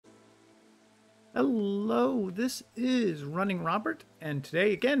Hello, this is Running Robert, and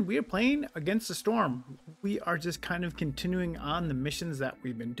today again we are playing Against the Storm. We are just kind of continuing on the missions that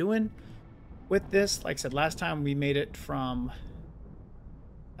we've been doing with this. Like I said last time, we made it from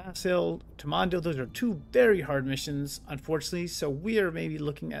Basil to Mondo. Those are two very hard missions, unfortunately. So we are maybe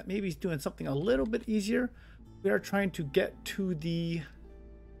looking at maybe doing something a little bit easier. We are trying to get to the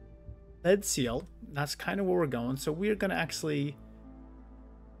lead seal. That's kind of where we're going. So we are going to actually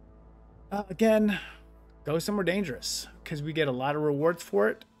again go somewhere dangerous because we get a lot of rewards for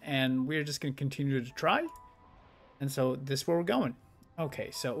it, and we're just going to continue to try. And so this is where we're going. Okay,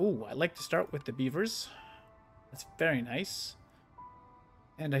 so I like to start with the beavers. That's very nice.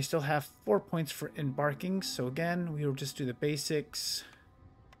 And I still have 4 points for embarking, so again we will just do the basics.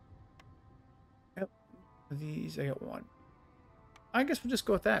 Yep, these I got one. I guess we'll just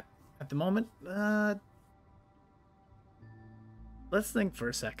go with that at the moment. Let's think for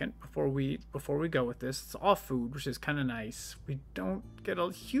a second before we go with this. It's all food, which is kind of nice. We don't get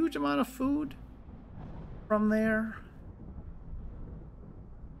a huge amount of food from there.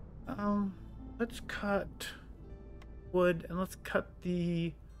 Let's cut wood and let's cut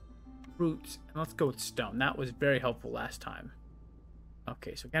the roots and let's go with stone. That was very helpful last time.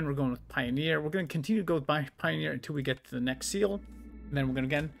 Okay, so again we're going with Pioneer. We're going to continue to go with Pioneer until we get to the next seal, and then we're going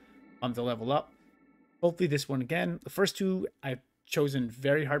to again bump the level up. Hopefully this one again. The first two I've chosen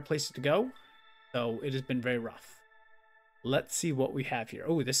very hard places to go, so it has been very rough. Let's see what we have here.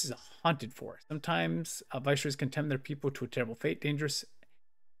 Oh, this is a haunted forest. Sometimes viceroys condemn their people to a terrible fate. Dangerous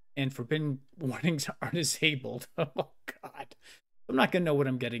and forbidden warnings are disabled. Oh god, I'm not gonna know what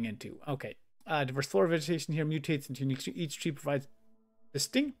I'm getting into. Okay, diverse flora vegetation here mutates into unique. Each tree provides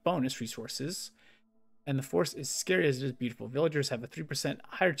distinct bonus resources, and the forest is scary as it is beautiful. Villagers have a 3%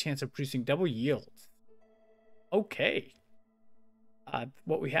 higher chance of producing double yields. Okay.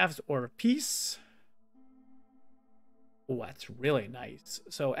 What we have is Order of Peace. Oh, that's really nice.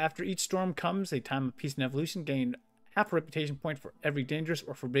 So after each storm comes a time of peace and evolution. Gain half a reputation point for every dangerous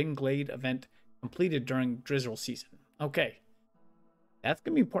or forbidden glade event completed during drizzle season. Okay. That's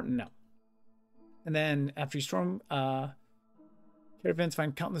going to be important to know. And then after each storm, caravans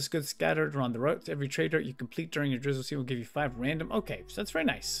find countless goods scattered around the roads. Every trade route you complete during your drizzle season will give you 5 random. Okay, so that's very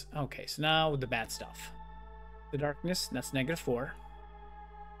nice. Okay, so now the bad stuff. The darkness, that's -4.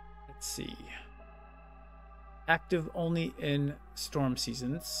 Let's see. Active only in storm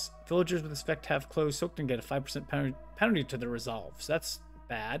seasons. Villagers with this effect have clothes soaked and get a 5% penalty to their resolve. So that's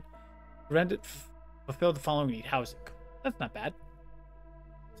bad. Prevent it. Fulfill the following need. Housing. That's not bad.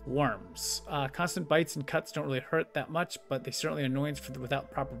 Worms. Constant bites and cuts don't really hurt that much, but they certainly annoyance for without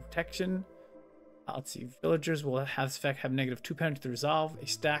proper protection. Let's see. Villagers will have this effect have -2 penalty to resolve. A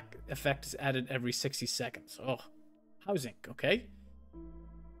stack effect is added every 60 seconds. Oh, housing. Okay.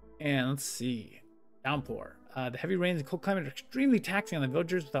 And let's see. Downpour. The heavy rains and cold climate are extremely taxing on the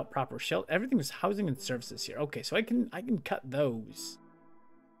villagers without proper shelter. Everything is housing and services here. Okay, so I can cut those.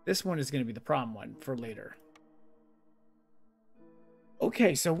 This one is going to be the problem one for later.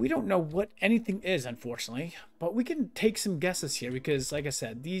 Okay, so we don't know what anything is, unfortunately, but we can take some guesses here because, like I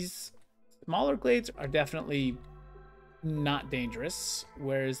said, these smaller glades are definitely not dangerous,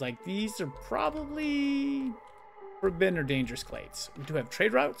 whereas like these are probably forbidden or dangerous glades. We do have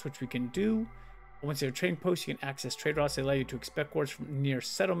trade routes, which we can do. Once you have a trading post, you can access trade routes that allow you to expect goods from near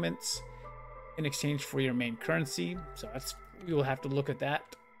settlements in exchange for your main currency. So that's, we will have to look at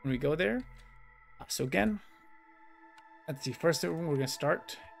that when we go there. So again, let's see. First we're going to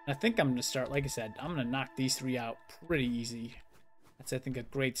start. I think I'm going to start, like I said, I'm going to knock these 3 out pretty easy. That's, I think, a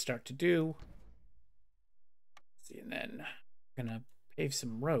great start to do. Let's see, and then I'm going to pave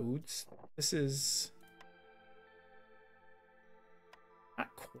some roads. This is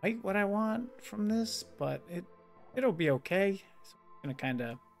not quite what I want from this, but it'll be okay. So I'm gonna kind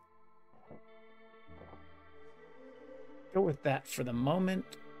of go with that for the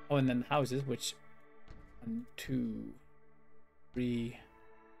moment. Oh, and then the houses, which 1, 2, 3,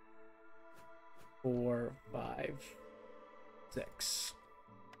 4, 5, 6.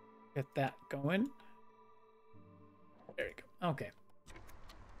 Get that going. There you go. Okay.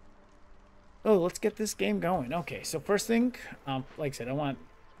 Oh, let's get this game going. Okay, so first thing, like I said, I want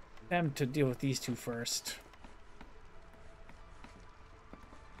them to deal with these two first.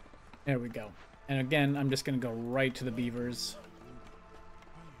 There we go. And again, I'm just going to go right to the beavers.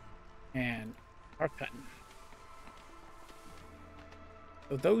 And start cutting.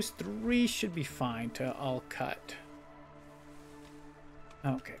 So those 3 should be fine to all cut.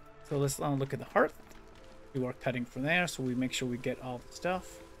 Okay, so let's look at the hearth. Do our cutting from there so we make sure we get all the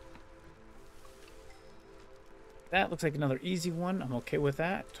stuff. That looks like another easy one. I'm okay with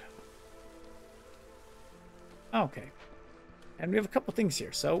that. Okay. And we have a couple things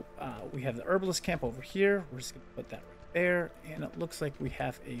here. So we have the herbalist camp over here. We're just going to put that right there. And it looks like we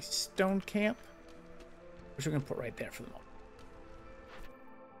have a stone camp, which we're going to put right there for the moment.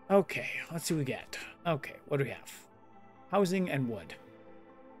 Okay, let's see what we get. Okay, what do we have? Housing and wood.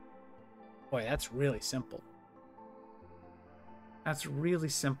 Boy, that's really simple. That's really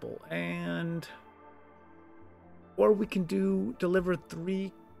simple. And... or we can deliver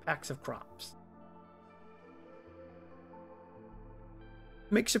 3 packs of crops.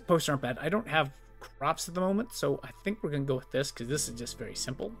 Makeshift posts aren't bad. I don't have crops at the moment, so I think we're going to go with this because this is just very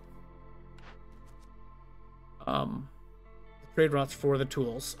simple. Trade routes for the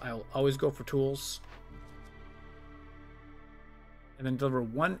tools. I'll always go for tools. And then deliver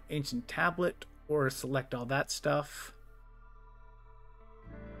 1 ancient tablet or select all that stuff.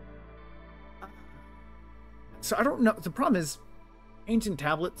 So I don't know. The problem is ancient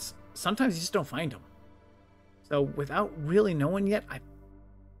tablets, sometimes you just don't find them. So without really knowing yet, I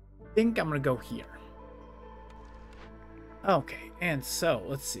think I'm going to go here. Okay, and so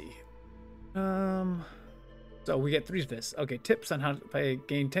let's see. So we get 3 of this. Okay, tips on how to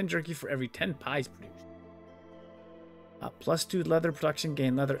gain 10 jerky for every 10 pies produced. +2 leather production,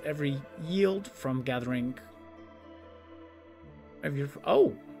 gain leather every yield from gathering.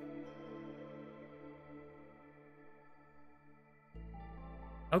 Oh!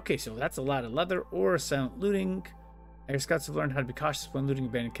 Okay, so that's a lot of leather or silent looting. Your scouts have learned how to be cautious when looting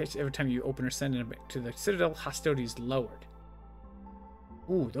abandoned caches. Every time you open or send in to the citadel, hostility is lowered.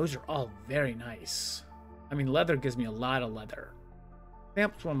 Ooh, those are all very nice. I mean, leather gives me a lot of leather.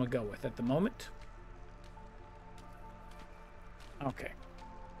 That's what I'm going to go with at the moment. Okay.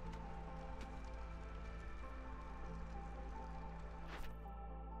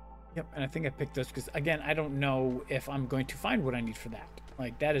 Yep, and I think I picked those because, again, I don't know if I'm going to find what I need for that.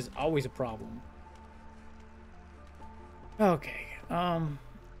 Like, that is always a problem. Okay. And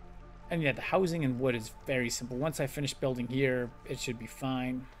yeah, the housing and wood is very simple. Once I finish building here, it should be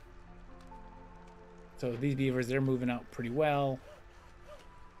fine. So these beavers, they're moving out pretty well.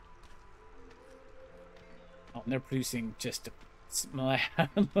 Oh, and they're producing just I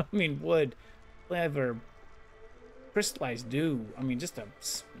mean, wood, leather, crystallized dew. I mean, just a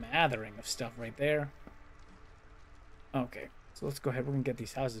smattering of stuff right there. Okay, so let's go ahead. We're going to get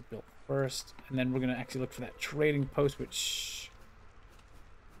these houses built first. And then we're going to actually look for that trading post, which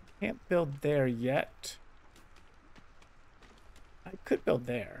can't build there yet. I could build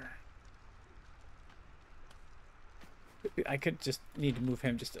there. I could just need to move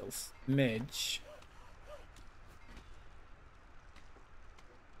him just a smidge.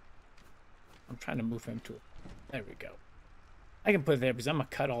 I'm trying to move him to... there we go. I can put it there because I'm going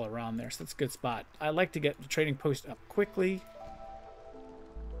to cut all around there, so that's a good spot. I like to get the trading post up quickly.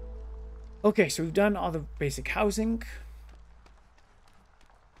 Okay, so we've done all the basic housing.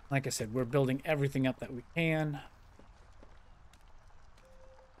 Like I said, we're building everything up that we can.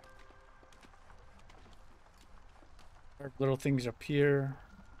 Our little things up here.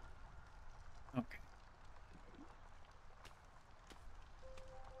 Okay.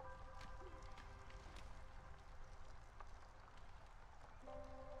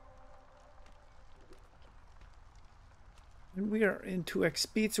 And we are in 2x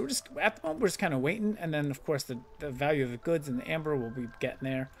speed, so we're just, at the moment, we're just kind of waiting. And then, of course, the value of the goods and the amber will be getting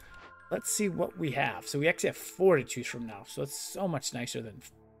there. Let's see what we have. So we actually have 4 to choose from now. So it's so much nicer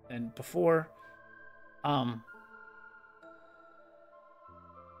than before.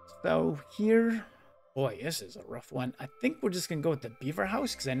 So here, boy, this is a rough one. I think we're just going to go with the beaver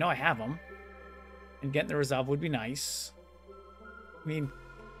house because I know I have them. And getting the resolve would be nice. I mean,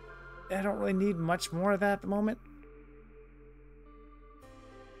 I don't really need much more of that at the moment.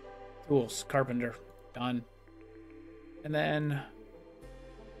 Tools, carpenter, done. And then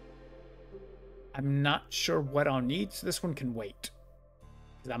I'm not sure what I'll need, so this one can wait.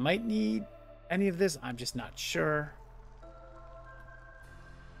 Because I might need any of this, I'm just not sure.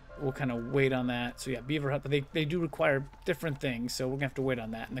 We'll kind of wait on that. So yeah, beaver hut, but they do require different things, so we're gonna have to wait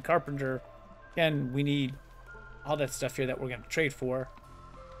on that. And the carpenter, again, we need all that stuff here that we're gonna trade for.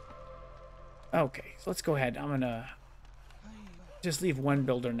 Okay, so let's go ahead. I'm gonna just leave one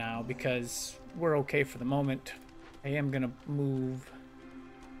builder now because we're okay for the moment. I am gonna move.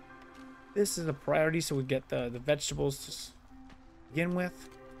 This is a priority, so we get the vegetables to begin with.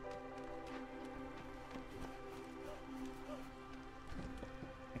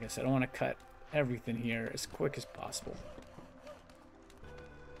 Like I said, I want to cut everything here as quick as possible.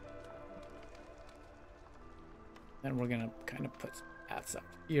 Then we're gonna kind of put some paths up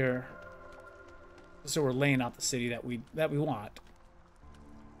here, so we're laying out the city that we want.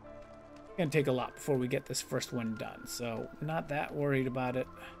 gonna take a lot before we get this first one done, so not that worried about it.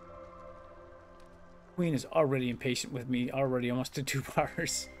 Queen is already impatient with me, already almost to 2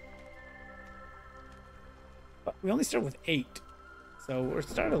 bars. But we only start with 8, so we're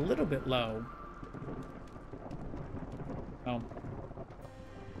starting a little bit low. Oh,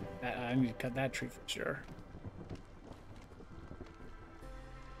 I need to cut that tree for sure.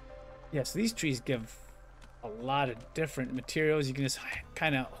 Yeah, so these trees give a lot of different materials. You can just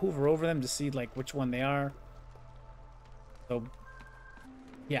kind of hover over them to see like which one they are. So,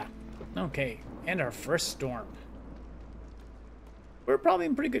 yeah. Okay, and our first storm. We're probably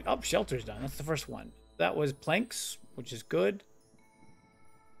in pretty good... Oh, shelter's done. That's the first one. That was planks, which is good.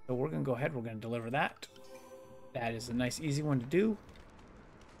 So we're going to go ahead. We're going to deliver that. That is a nice, easy one to do.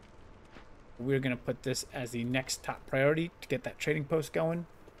 We're going to put this as the next top priority to get that trading post going.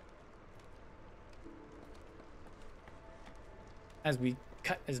 As we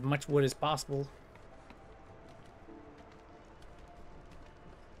cut as much wood as possible.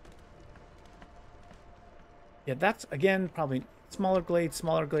 Yeah, that's, again, probably smaller glades,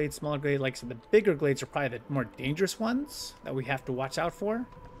 smaller glades, smaller glades. Like I said, the bigger glades are probably the more dangerous ones that we have to watch out for.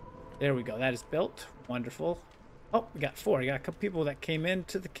 There we go. That is built. Wonderful. Oh, we got 4. We got a couple people that came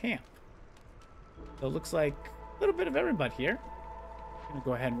into the camp. So it looks like a little bit of everybody here. I'm going to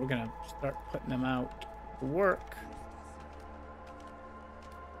go ahead and we're going to start putting them out to work.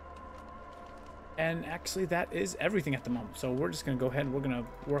 And actually, that is everything at the moment. So we're just going to go ahead and we're going to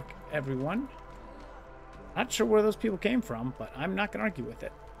work everyone. Not sure where those people came from, but I'm not going to argue with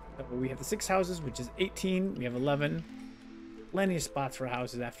it. So we have the 6 houses, which is 18. We have 11. Plenty of spots for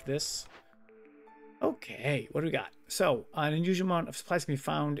houses after this. Okay, what do we got? So, an unusual amount of supplies can be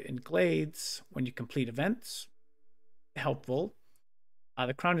found in glades when you complete events. Helpful.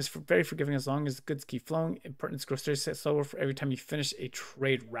 The crown is very forgiving as long as the goods keep flowing. Impertinence grows 30% slower for every time you finish a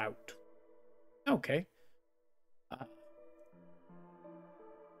trade route. Okay.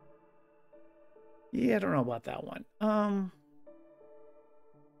 Yeah, I don't know about that one.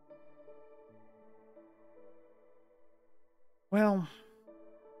 Well,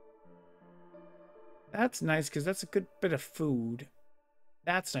 that's nice because that's a good bit of food.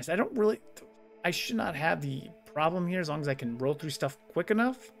 That's nice. I should not have the problem here as long as I can roll through stuff quick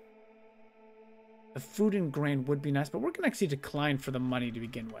enough. The food and grain would be nice, but we're gonna actually decline for the money to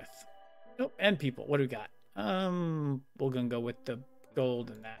begin with. Oh, and people. What do we got? We're gonna go with the gold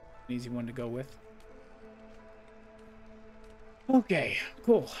and that. An easy one to go with. Okay,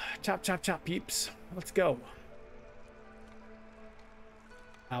 cool. Chop, chop, chop, peeps. Let's go.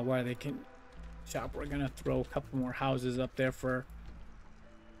 Where they can shop, we're gonna throw a couple more houses up there for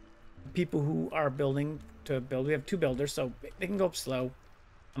people who are building to build. We have 2 builders, so they can go up slow.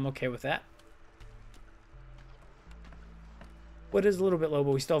 I'm okay with that. Wood is a little bit low,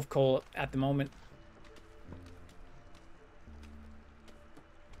 but we still have coal at the moment.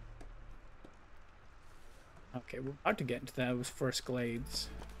 Okay, we're about to get into those first glades.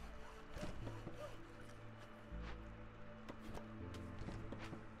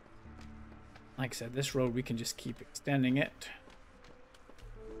 Like I said, this road, we can just keep extending it.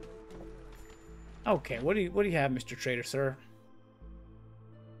 Okay, what do you have, Mr. Trader, sir?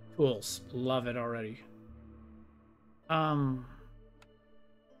 Tools. Love it already.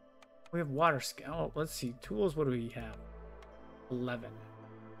 We have water skin. Oh, let's see. Tools, what do we have? 11.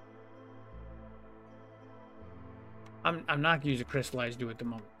 I'm not gonna use a crystallized dew at the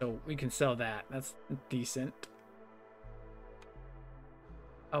moment, so we can sell that. That's decent.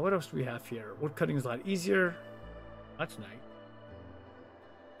 What else do we have here? Wood cutting is a lot easier. That's nice.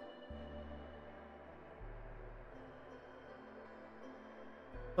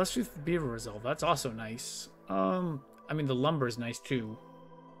 Plus 3 beaver resolve. That's also nice. I mean, the lumber is nice too.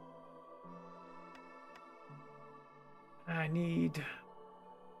 I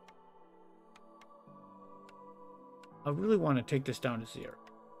really want to take this down to 0.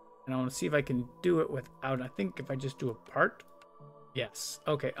 And I want to see if I can do it without, I think if I just do a part. Yes.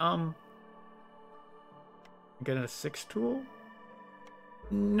 Okay. Get a 6 tool?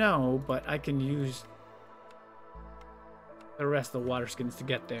 No, but I can use the rest of the water skins to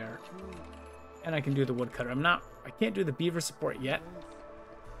get there. And I can do the woodcutter. I can't do the beaver support yet.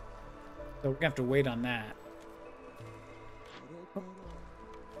 So we're gonna have to wait on that.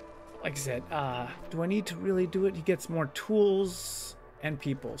 Like I said, do I need to really do it? He gets more tools and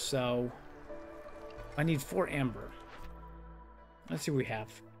people, so I need 4 amber. Let's see what we have.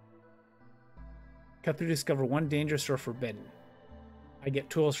 Cut through, discover 1 dangerous or forbidden. I get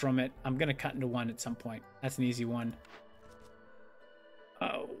tools from it. I'm gonna cut into 1 at some point. That's an easy one.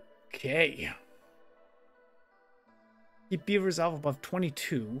 Okay. Keep beaver resolve above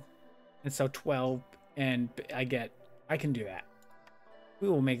 22. And so 12, and I can do that. We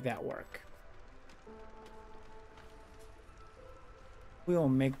will make that work. We will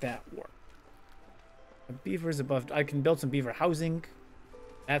make that work. The beavers above, I can build some beaver housing.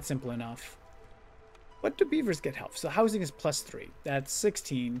 That's simple enough. What do beavers get health? So housing is +3. That's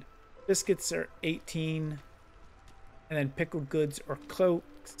 16. Biscuits are 18. And then pickled goods or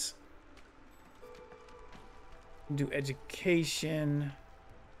cloaks. Do education.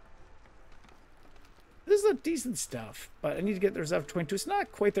 This is a decent stuff, but I need to get the reserve 22. It's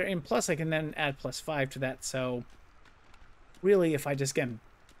not quite there. And plus I can then add +5 to that. So really, if I just get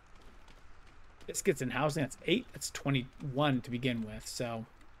biscuits and housing, that's 8. That's 21 to begin with. So,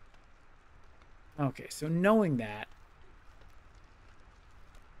 okay. So knowing that,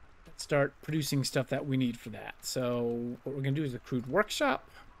 let's start producing stuff that we need for that. So what we're going to do is a crude workshop.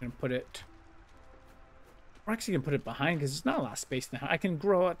 I'm going to put it, we're actually going to put it behind because there's not a lot of space now. I can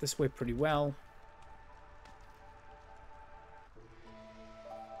grow it this way pretty well.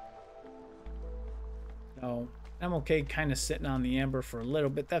 So I'm okay kind of sitting on the amber for a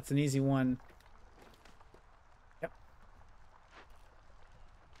little bit. That's an easy one. Yep.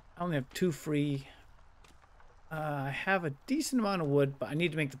 I only have 2 free. I have a decent amount of wood, but I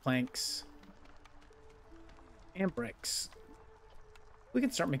need to make the planks and bricks. We can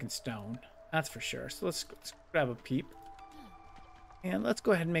start making stone, that's for sure. So let's grab a peep. And let's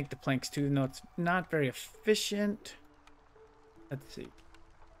go ahead and make the planks too. No, it's not very efficient. Let's see.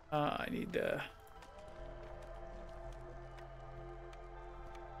 I need to...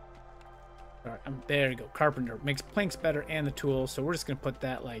 All right, there you go. Carpenter makes planks better and the tools. So we're just going to put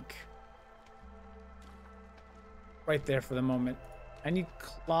that like right there for the moment. I need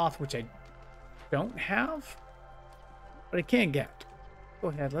cloth, which I don't have, but I can get. Go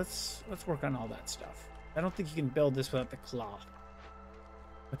ahead. Let's work on all that stuff. I don't think you can build this without the cloth.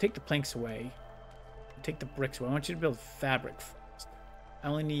 I'll take the planks away. I'll take the bricks away. I want you to build fabric first. I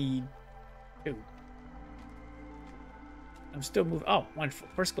only need 2. I'm still moving. Oh, wonderful.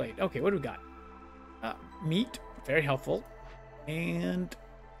 First glade. Okay, what do we got? Meat, very helpful, and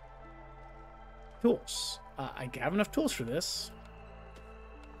tools. I have enough tools for this,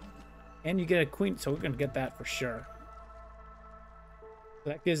 and you get a queen, so we're gonna get that for sure.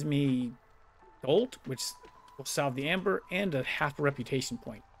 So that gives me gold, which will solve the amber, and a half a reputation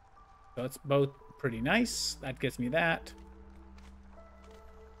point. So it's both pretty nice. That gives me that.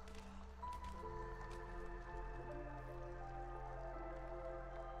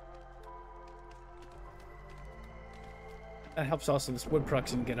 That helps also this wood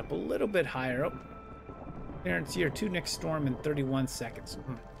production get up a little bit higher. Oh, clearance year 2 next storm in 31 seconds.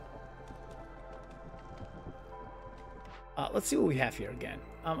 Let's see what we have here again.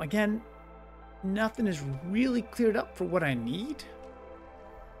 Again, nothing is really cleared up for what I need.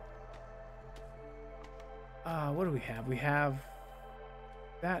 What do we have? We have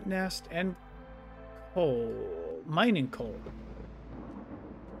that nest and coal, mining coal.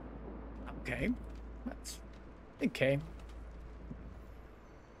 Okay, that's okay.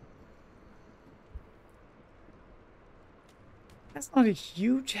 That's not a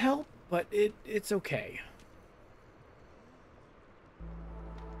huge help, but it's okay.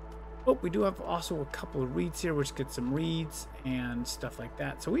 Oh, we do have also a couple of reeds here, which get some reeds and stuff like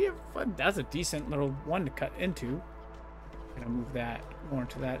that. So we have, that's a decent little one to cut into. I'm gonna move that more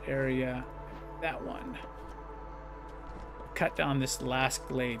into that area. That one. Cut down this last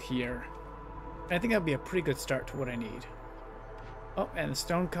glade here. And I think that'll be a pretty good start to what I need. Oh, and the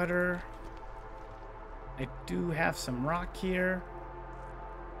stone cutter. I do have some rock here.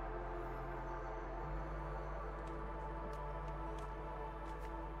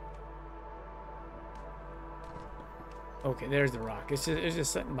 Okay, there's the rock. It's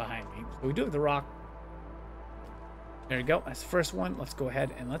just sitting behind me. So we do have the rock. There you go. That's the first one. Let's go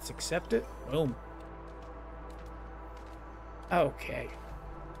ahead and let's accept it. Boom. Okay.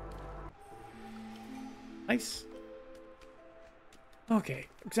 Nice. Okay,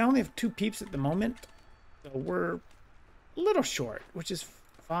 because I only have 2 peeps at the moment. So we're a little short, which is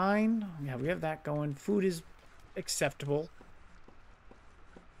fine. Yeah, we have that going. Food is acceptable.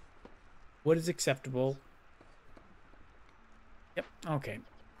 Wood is acceptable. Yep, okay.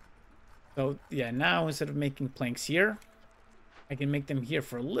 So, yeah, now instead of making planks here, I can make them here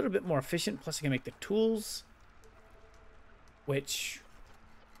for a little bit more efficient. Plus, I can make the tools, which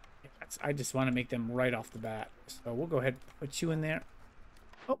I just want to make them right off the bat. So we'll go ahead and put you in there.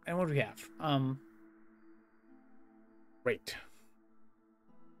 Oh, and what do we have? Great.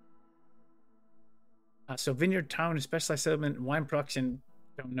 So vineyard town, specialized settlement, wine production.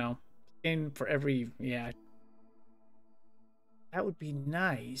 Don't know. In for every, yeah. That would be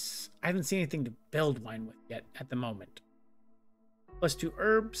nice. I haven't seen anything to build wine with yet at the moment. Plus 2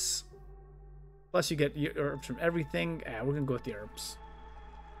 herbs. Plus you get your herbs from everything. Yeah, we're gonna go with the herbs.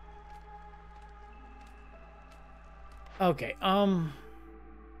 Okay, yeah,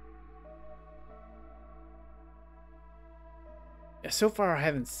 so far I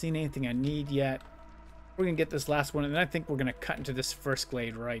haven't seen anything I need yet. We're gonna get this last one, and then I think we're gonna cut into this first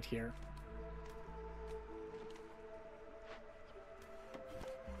glade right here.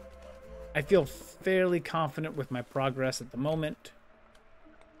 I feel fairly confident with my progress at the moment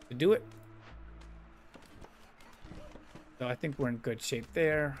to do it. So I think we're in good shape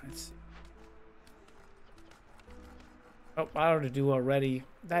there. Let's see. Oh, I ought to do already.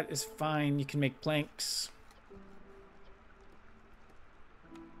 That is fine. You can make planks.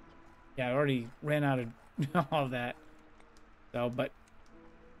 Yeah, I already ran out of all that. So, but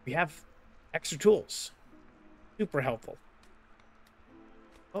we have extra tools. Super helpful.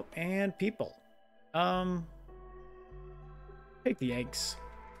 Oh, and people. Take the eggs.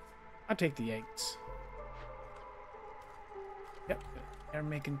 I'll take the eggs. Yep, they're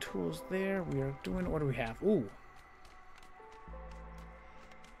making tools there. We are doing, what do we have? Ooh.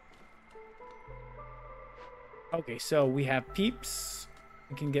 Okay, so we have peeps.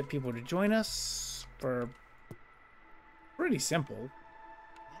 We can get people to join us for pretty simple.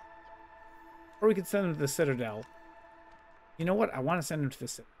 Or we could send them to the Citadel. You know what? I want to send them to the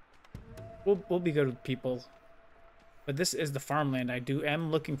Citadel. We'll be good with people. But this is the farmland I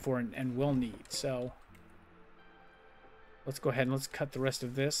am looking for and will need. So let's go ahead and let's cut the rest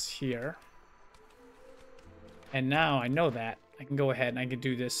of this here. And now I know that. I can go ahead and I can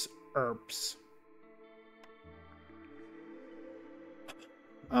do this herbs.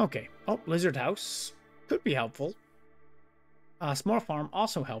 Okay. Oh, lizard house. Could be helpful. Small farm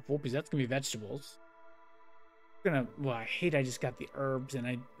also helpful because that's going to be vegetables. Well, I hate I just got the herbs and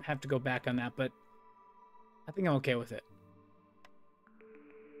I have to go back on that, but I think I'm okay with it.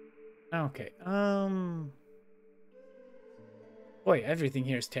 Okay. Boy, everything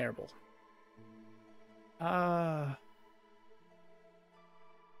here is terrible. We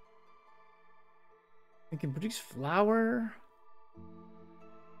can produce flour,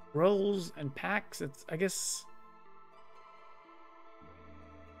 rolls, and packs. It's, I guess.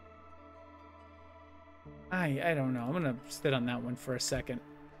 I don't know. I'm gonna sit on that one for a second.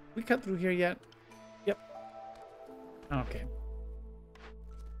 We cut through here yet? Yep. Okay.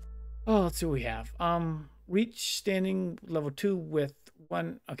 Oh, let's see what we have. Reach standing level 2 with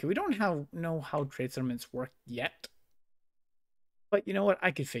 1. Okay, we don't know how trade settlements work yet. But you know what?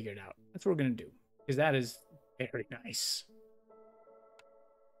 I could figure it out. That's what we're gonna do. Because that is very nice.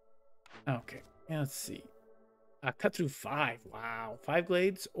 Okay. Yeah, let's see. Cut through 5. Wow. 5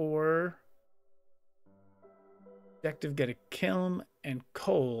 glades or objective, get a kiln and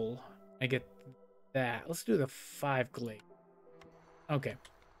coal. I get that. Let's do the 5 glade. Okay.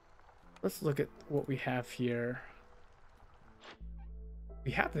 Let's look at what we have here.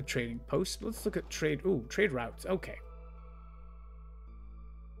 We have the trading post. Let's look at trade. Ooh, trade routes. Okay.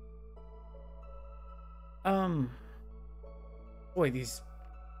 Boy, these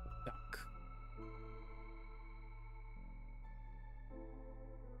suck.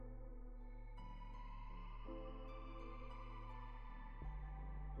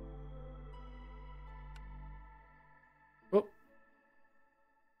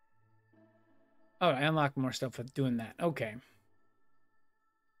 Oh, I unlock more stuff with doing that. Okay.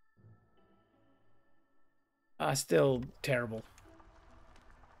 Still terrible.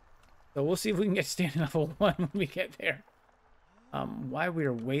 So we'll see if we can get standing level 1 when we get there. While we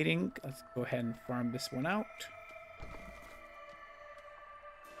are waiting, let's go ahead and farm this one out.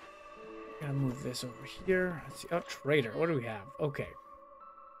 Gotta move this over here. Let's see. Oh, trader. What do we have? Okay.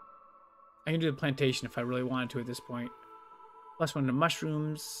 I can do the plantation if I really wanted to at this point. +1 to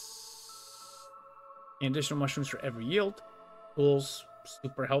mushrooms. And additional mushrooms for every yield. Tools,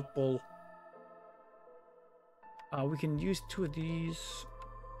 super helpful. We can use 2 of these.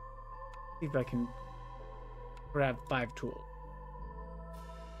 See if I can grab 5 tools.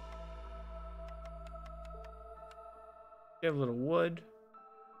 Give a little wood.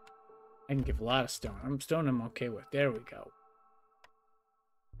 I can give a lot of stone. Stone I'm okay with. There we go.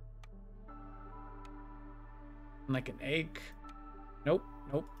 Like an egg. Nope,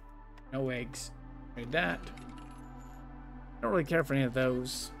 nope. No eggs. Trade that. I don't really care for any of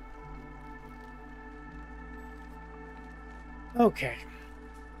those. Okay.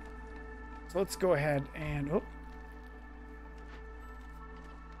 So let's go ahead and... Oh,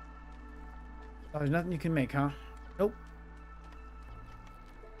 there's nothing you can make, huh? Nope.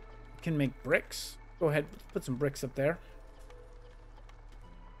 You can make bricks. Go ahead, put some bricks up there.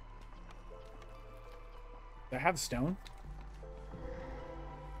 I have stone.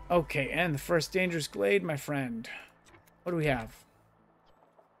 Okay, and the first dangerous glade, my friend. What do we have?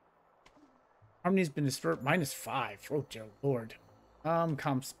 Harmony's been disturbed. -5. Oh, dear lord.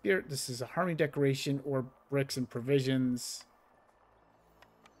 Calm spirit. This is a harmony decoration or bricks and provisions.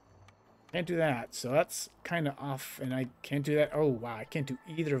 Can't do that. So that's kind of off, and I can't do that. Oh, wow. I can't do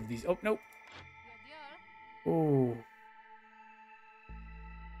either of these. Oh, nope. Oh.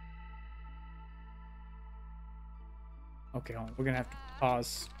 Okay, hold on. We're going to have to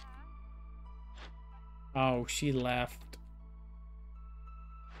pause. Oh, she left.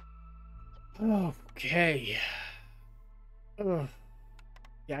 Okay. Ugh.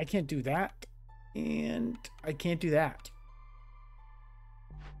 Yeah, I can't do that. And I can't do that.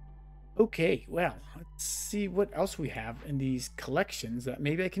 Okay, well, let's see what else we have in these collections that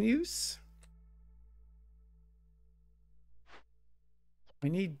maybe I can use. We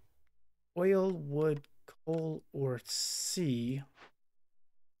need oil, wood, coal, or sea.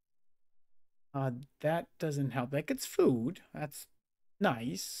 That doesn't help. That gets food. That's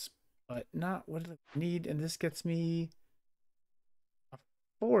nice, but not what I need. And this gets me a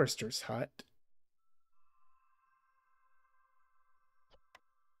forester's hut.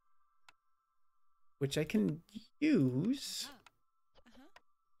 Which I can use.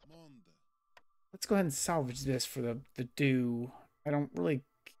 Let's go ahead and salvage this for the dew. I don't really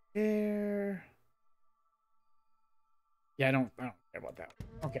care. Yeah, I don't care about that.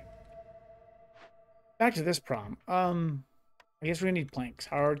 Okay. Back to this problem. I guess we're gonna need planks.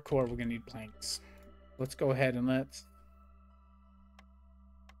 Hardcore, we're gonna need planks. Let's go ahead and let's.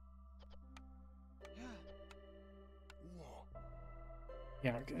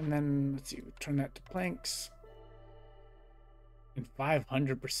 Yeah, and then let's see, turn that to planks. And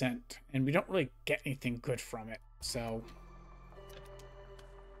 500%. And we don't really get anything good from it. So.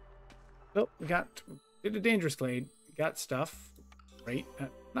 Oh, we did a dangerous glade. We got stuff. Great.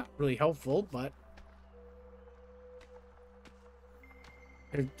 Not really helpful, but.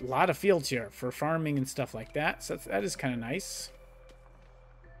 There's a lot of fields here for farming and stuff like that. So that is kind of nice.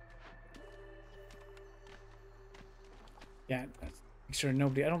 Yeah, make sure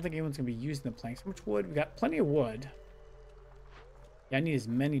nobody. I don't think anyone's gonna be using the planks. How much wood? We got plenty of wood. Yeah, I need as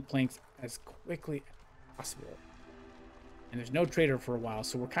many planks as quickly as possible. And there's no trader for a while,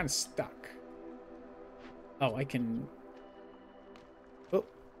 so we're kind of stuck. Oh, I can. Oh,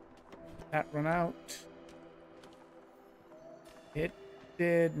 that run out. It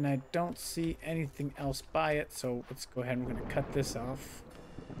did, and I don't see anything else by it. So let's go ahead and we're gonna cut this off.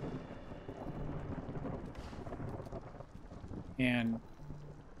 And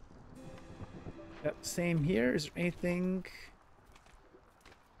that same here. Is there anything?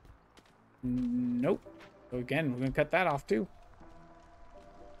 Nope. So again, we're gonna cut that off too.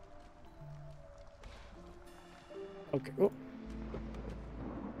 Okay. Oh.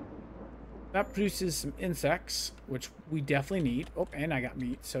 That produces some insects, which we definitely need. Oh, and I got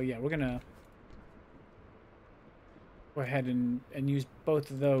meat. So yeah, we're gonna go ahead and use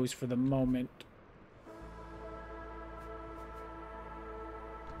both of those for the moment.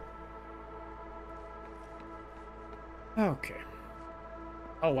 Okay.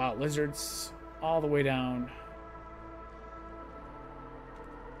 Oh wow, lizards all the way down.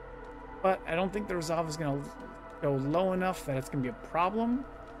 But I don't think the resolve is gonna go low enough that it's gonna be a problem.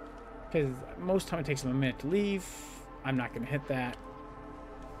 Because most time it takes them a minute to leave. I'm not gonna hit that.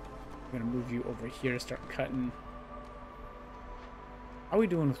 I'm gonna move you over here to start cutting. How are we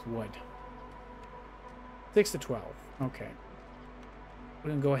doing with wood? 6 to 12. Okay.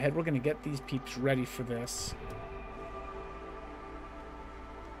 We're gonna go ahead. We're gonna get these peeps ready for this.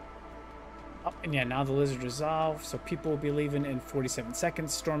 Oh, and yeah, now the lizard resolved, so people will be leaving in 47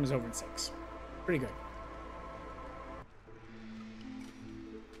 seconds. Storm is over in 6. Pretty good.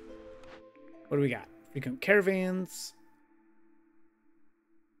 What do we got? Frequent caravans.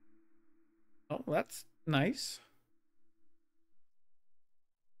 Oh, that's nice.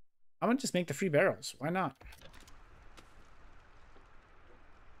 I'm gonna just make the free barrels. Why not?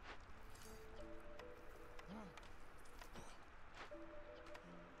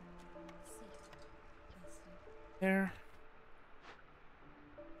 There.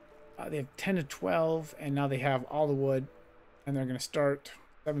 They have 10 to 12, and now they have all the wood, and they're gonna start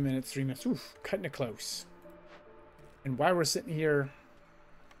 7 minutes, 3 minutes. Oof, cutting it close. And while we're sitting here,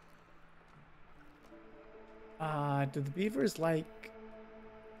 do the beavers like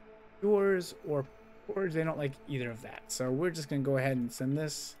yours or porridge? They don't like either of that. So we're just gonna go ahead and send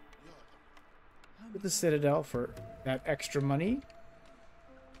this to the Citadel for that extra money.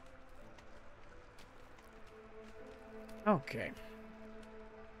 Okay.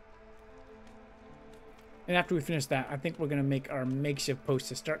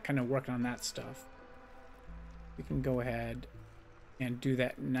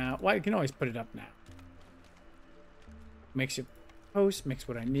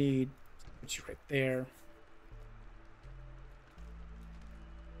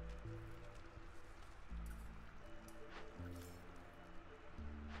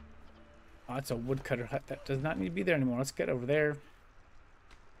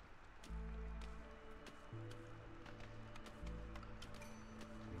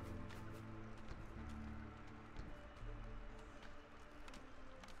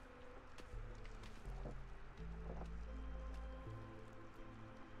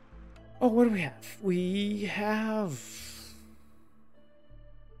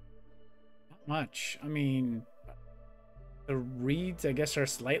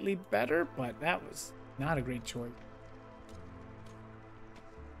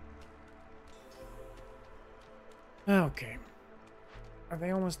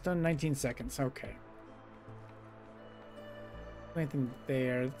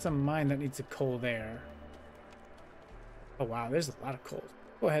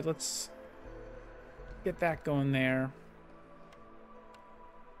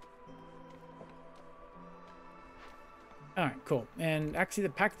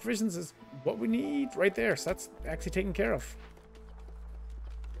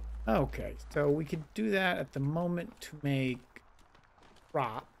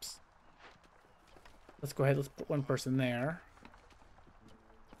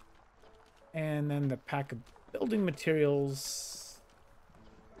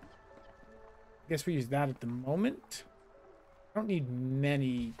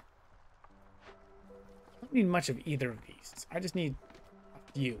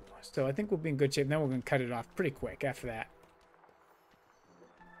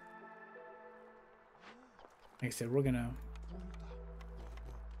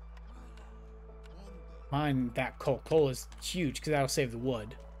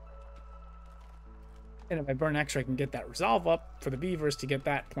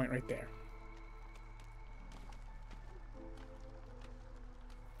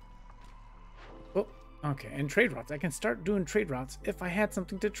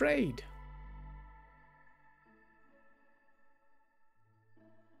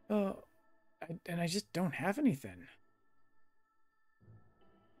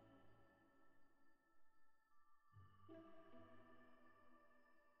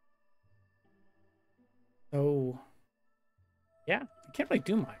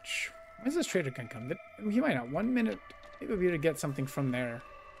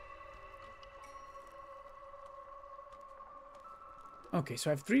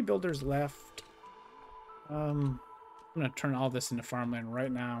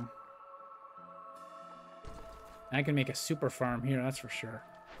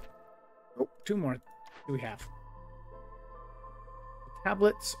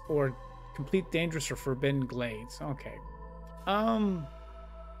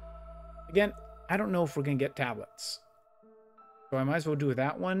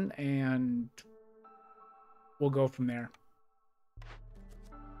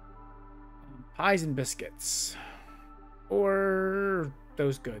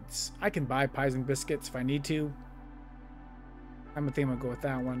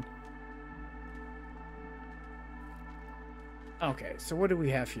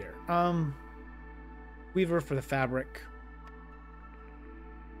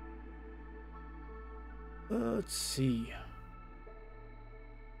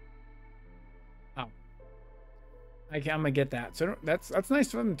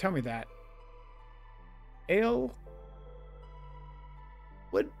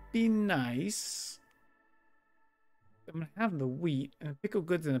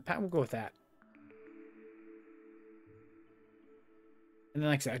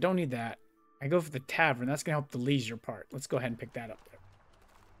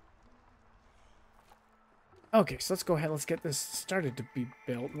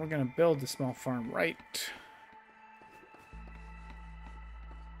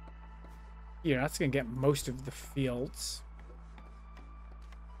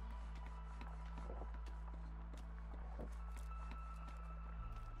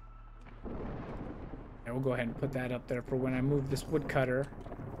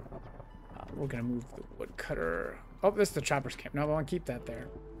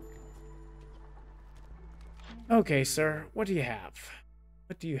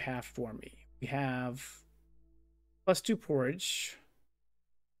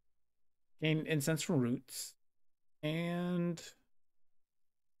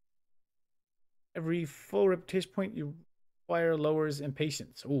 Every full reputation point you acquire lowers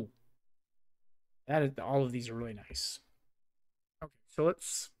impatience. Ooh, that is, all of these are really nice. Okay, so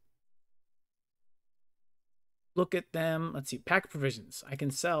let's look at them. Let's see. Pack provisions. I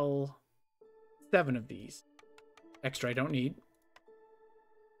can sell 7 of these. Extra I don't need.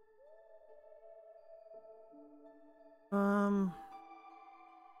 I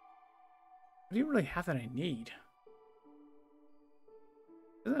don't really have that I need.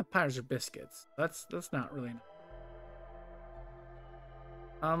 Doesn't have pies or biscuits. That's not really.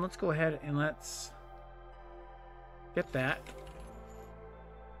 Let's go ahead and let's get that.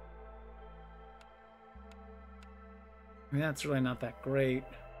 I mean, that's really not that great.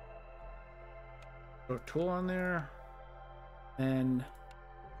 Throw a tool on there. Then,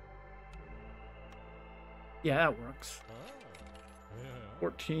 yeah, that works.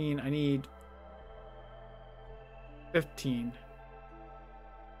 14. I need 15.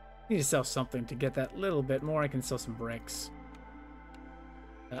 I need to sell something to get that little bit more. I can sell some bricks.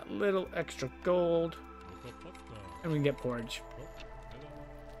 That little extra gold. And we can get porridge.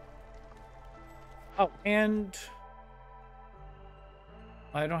 Oh, and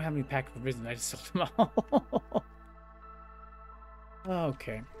I don't have any pack of provisions. I just sold them all.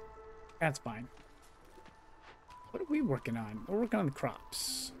 Okay. That's fine. What are we working on? We're working on the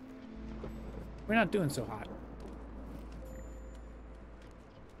crops. We're not doing so hot.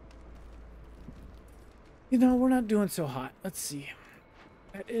 You know, we're not doing so hot. Let's see.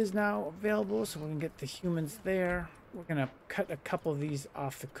 That is now available, so we're going to get the humans there. We're going to cut a couple of these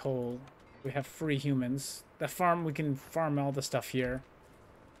off the coal. We have free humans. The farm, we can farm all the stuff here.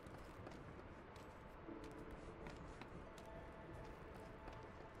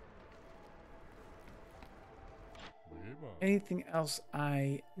 Anything else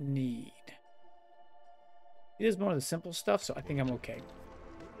I need? It is more of the simple stuff, so I think I'm okay.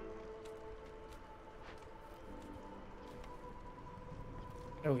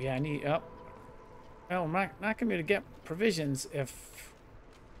 Oh yeah, I need well, I'm not gonna be able to get provisions if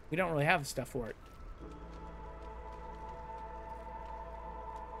we don't really have stuff for it.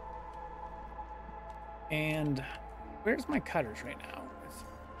 And where's my cutters right now?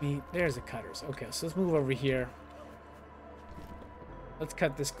 There's the cutters. Okay, so let's move over here. Let's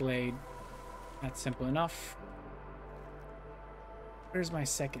cut this glade. That's simple enough. Where's my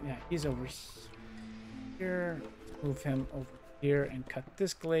second? Yeah, he's over here. Let's move him over here and cut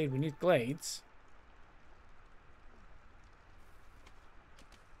this glade. We need glades.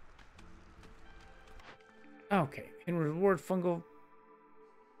 Okay, and reward fungal.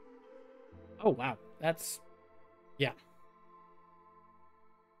 Oh wow, that's yeah.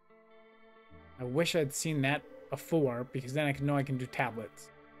 I wish I'd seen that before, because then I can know I can do tablets.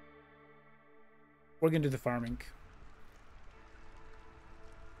 We're gonna do the farming.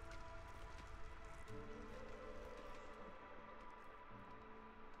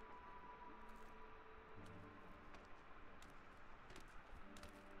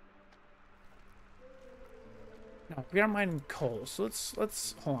 No, we are mining coal, so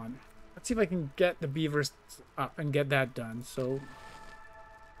let's hold on. Let's see if I can get the beavers up and get that done. So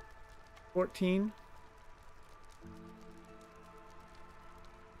 14.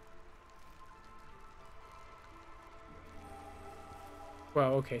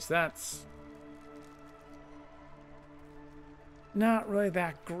 Well, okay, so that's not really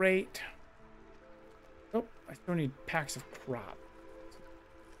that great. Oh, I still need packs of crop.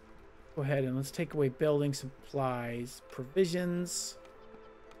 Go ahead and let's take away building supplies, provisions.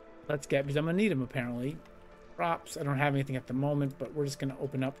 Let's get, because I'm gonna need them apparently. Crops, I don't have anything at the moment, but we're just gonna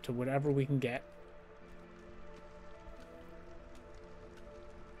open up to whatever we can get.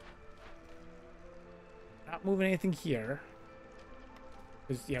 Not moving anything here.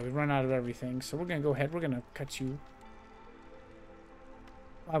 Because, yeah, we've run out of everything. So we're gonna go ahead, we're gonna cut you.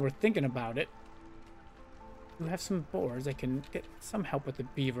 While we're thinking about it, we have some boars. I can get some help with the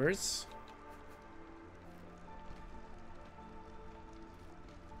beavers.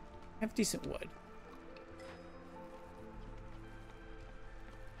 I have decent wood.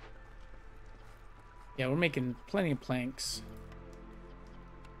 Yeah, we're making plenty of planks.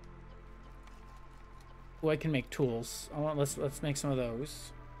 Oh, I can make tools. Let's make some of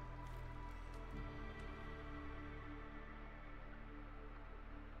those.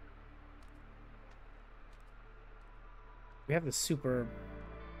 We have the super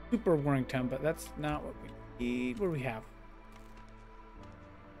warring town, but that's not what we need. What do we have?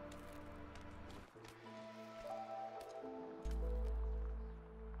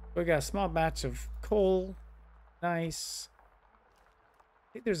 We got a small batch of coal. Nice.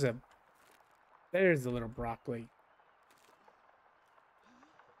 I think there's the little broccoli.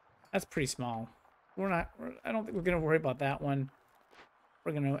 That's pretty small. I don't think we're gonna worry about that one.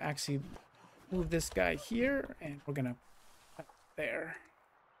 We're gonna actually move this guy here, and we're gonna put it there.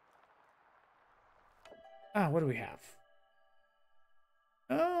 Ah, what do we have?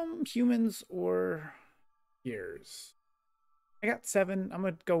 Humans or years? I got 7. I'm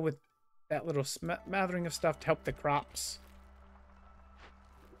gonna go with that little smattering of stuff to help the crops.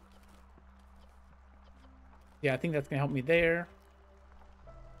 Yeah, I think that's gonna help me there.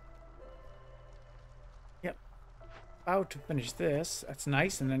 Yep. About to finish this. That's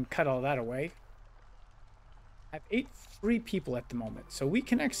nice, and then cut all that away. I have 8 free people at the moment, so we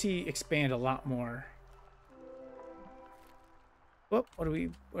can actually expand a lot more. Whoop, where do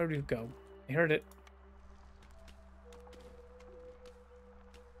we go? I heard it.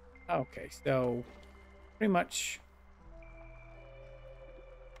 Okay, so pretty much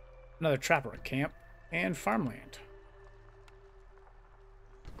another trapper camp and farmland.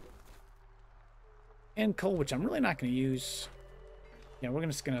 And coal, which I'm really not going to use. Yeah, we're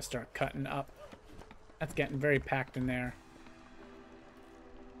just going to start cutting up. That's getting very packed in there.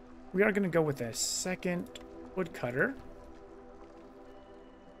 We are going to go with a second woodcutter.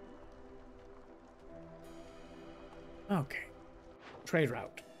 Okay. Trade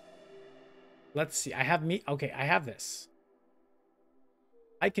route. Let's see. I have meat. Okay, I have this.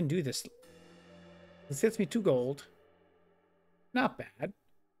 I can do this. This gets me 2 gold. Not bad.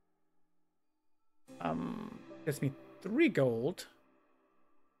 Gets me 3 gold.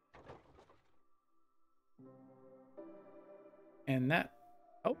 And that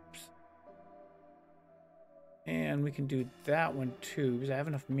helps. And we can do that one too, because I have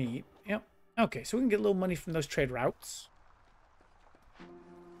enough meat. Yep. Okay, so we can get a little money from those trade routes.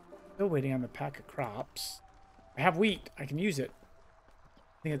 Still waiting on the pack of crops. I have wheat. I can use it.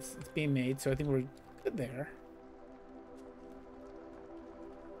 I think it's being made, so I think we're good there.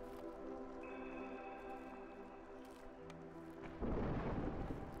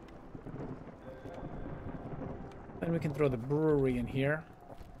 Then we can throw the brewery in here.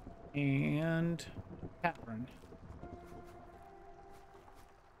 And tavern.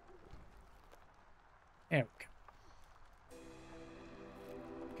 There we go.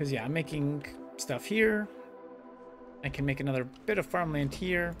 Because, yeah, I'm making stuff here. I can make another bit of farmland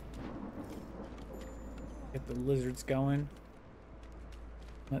here. Get the lizards going.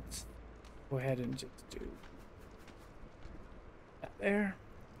 Let's go ahead and just do that there.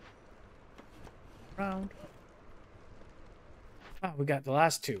 Round. Oh, we got the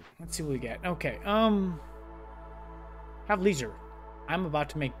last 2. Let's see what we get. Okay, have leisure. I'm about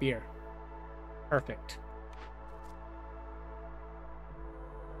to make beer. Perfect.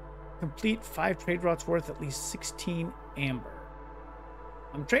 Complete 5 trade routes worth at least 16 amber.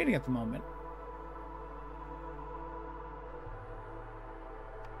 I'm trading at the moment.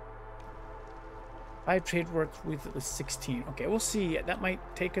 Five trade routes with at least 16. Okay, we'll see. That might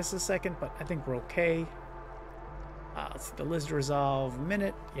take us a second, but I think we're okay. Let's see, the lizard resolve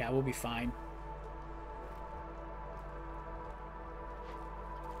minute. Yeah, we'll be fine.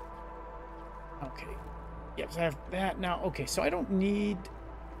 Okay. Yep, so I have that now. Okay, so I don't need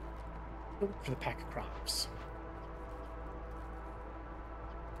for the pack of crops.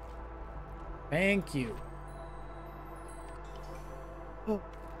 Thank you. Oh,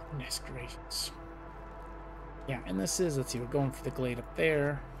 goodness gracious. Yeah, and this is, let's see, we're going for the glade up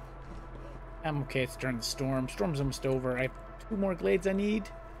there. I'm okay, it's during the storm. Storm's almost over. I have 2 more glades I need.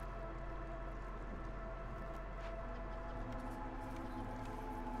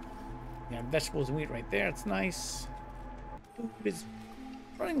 Yeah, vegetables and wheat right there. It's nice. Food is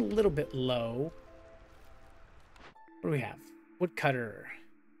running a little bit low. What do we have? Woodcutter.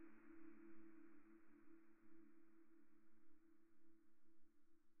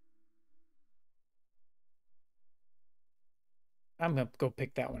 I'm gonna go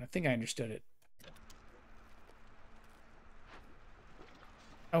pick that one. I think I understood it.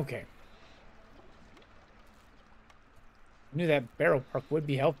 Okay. I knew that barrel park would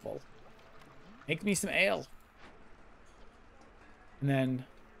be helpful. Make me some ale. And then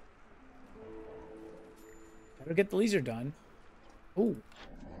better get the leisure done. Ooh.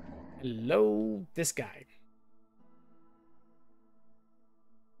 Hello, this guy.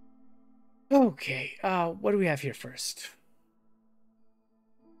 Okay, what do we have here first?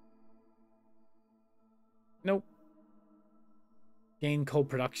 Nope. Gain coal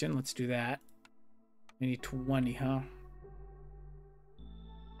production. Let's do that. We need 20, huh?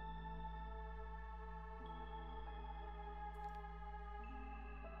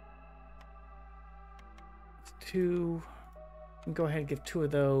 It's 2. Go ahead and give 2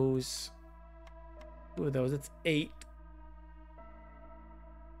 of those. 2 of those. It's 8.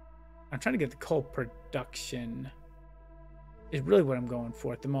 I'm trying to get the coal production is really what I'm going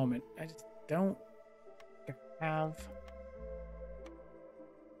for at the moment. I just don't have...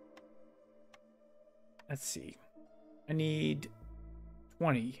 Let's see. I need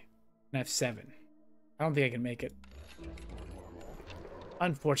 20 and I have 7. I don't think I can make it.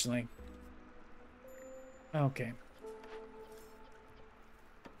 Unfortunately. Okay.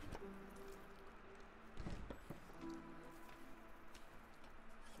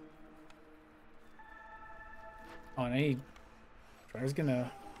 Oh, and I was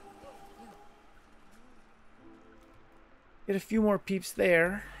gonna get a few more peeps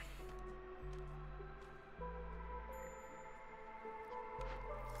there.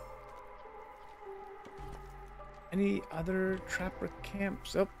 Any other trapper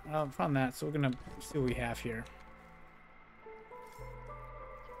camps? Oh, I found that, so we're gonna see what we have here.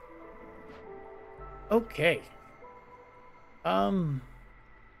 Okay.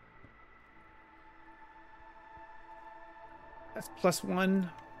 That's +1.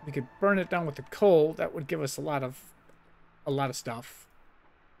 We could burn it down with the coal. That would give us a lot of stuff.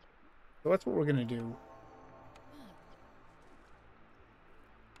 So that's what we're gonna do.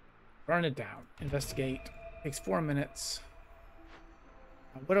 Burn it down. Investigate. Takes 4 minutes.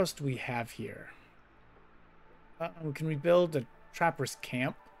 What else do we have here? We can rebuild a trapper's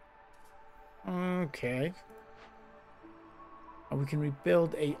camp. Okay. We can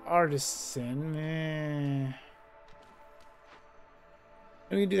rebuild a artisan.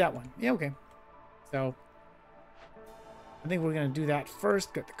 We can do that one. Yeah, okay. So, I think we're going to do that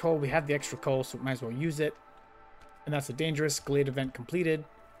first. Get the coal. We have the extra coal, so we might as well use it. And that's a dangerous glade event completed.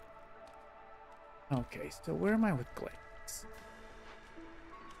 Okay, so where am I with glades?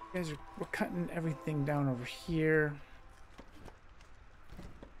 You guys we're cutting everything down over here.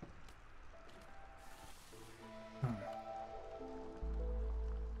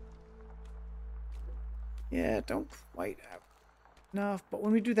 Yeah, don't quite have enough, but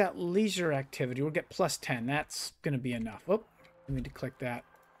when we do that leisure activity, we'll get +10. That's going to be enough. Oh, I need to click that.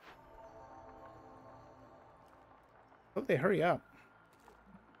 Oh, they hurry up.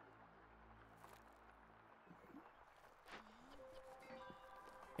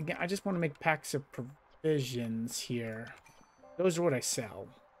 Again, I just want to make packs of provisions here. Those are what I sell.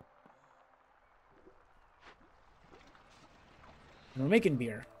 And we're making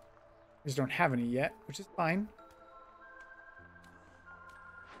beer. We just don't have any yet, which is fine.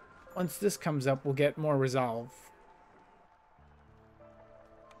 Once this comes up, we'll get more resolve.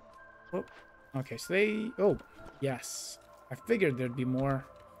 Oh, okay, so they... Oh, yes. I figured there'd be more.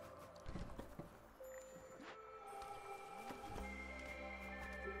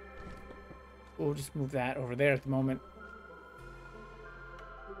 We'll just move that over there at the moment.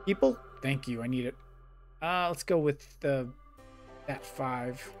 People? Thank you, I need it. Let's go with that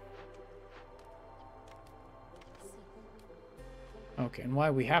 5. Okay, and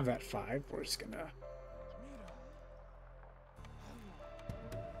while we have that 5, we're just gonna...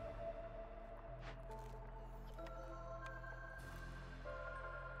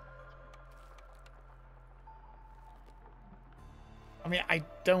 I mean, I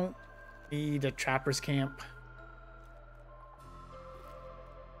don't need a trapper's camp.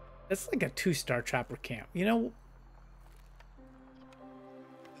 That's like a 2-star trapper camp, you know?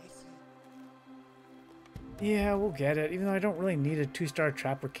 Yeah, we'll get it, even though I don't really need a 2-star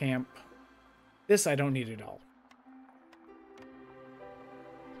trapper camp. This I don't need at all.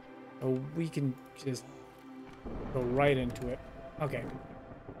 So we can just go right into it. Okay.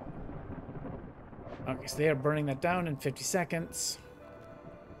 Okay, so they are burning that down in 50 seconds.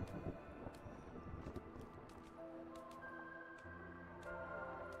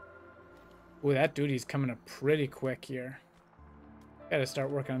 Ooh, that duty's coming up pretty quick here. Gotta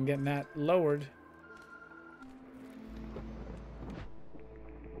start working on getting that lowered.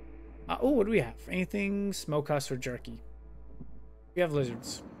 Oh, what do we have? Anything smokehouse or jerky? We have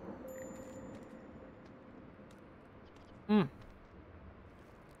lizards. Yeah,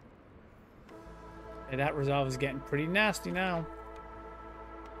 that resolve is getting pretty nasty now.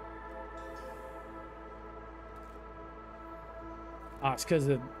 It's because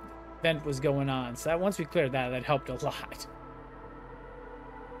the vent was going on. So that once we cleared that, that helped a lot.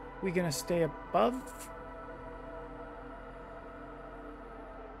 We gonna stay above?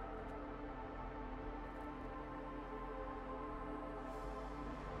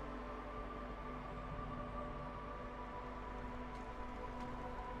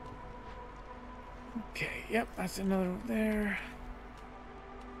 Okay, yep, that's another one there.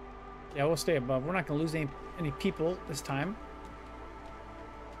 Yeah, we'll stay above. We're not gonna lose any people this time.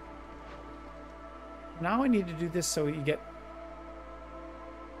 Now I need to do this so you get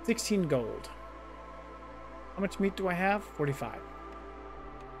 16 gold. How much meat do I have? 45.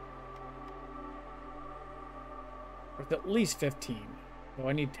 Worth at least 15. So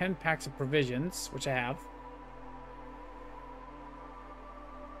I need 10 packs of provisions, which I have.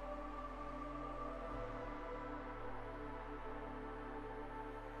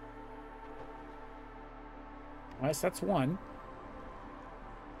 Well, so that's one.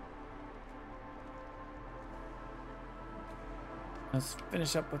 Let's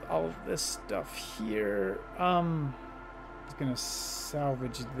finish up with all of this stuff here. I'm just gonna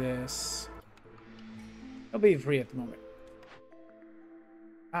salvage this. It'll be free at the moment.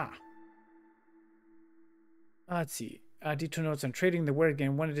 Let's see. Detail notes on trading the word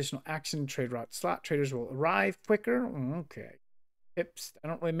again. One additional action trade route. Slot traders will arrive quicker. Okay. Tips. I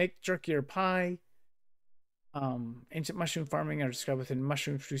don't really make jerky or pie. Ancient mushroom farming are described within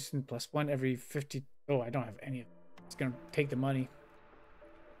mushroom producing +1 every 50. Oh, I don't have any of it. It's gonna take the money.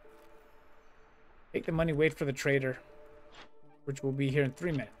 Take the money, wait for the trader, which will be here in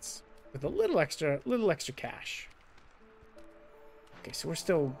 3 minutes with a little extra cash. Okay, so we're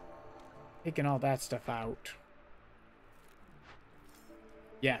still taking all that stuff out.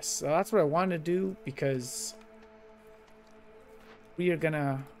 Yes, so that's what I wanted to do because we are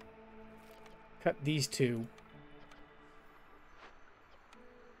gonna cut these two.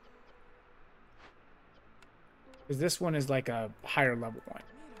 Because this one is like a higher level one.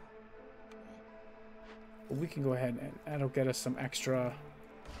 We can go ahead and that'll get us some extra,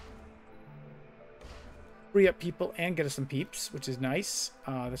 free up people and get us some peeps, which is nice.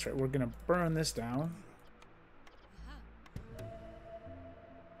 That's right, we're gonna burn this down.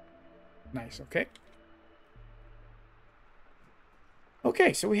 Nice.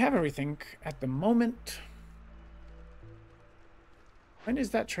 Okay, so we have everything at the moment. When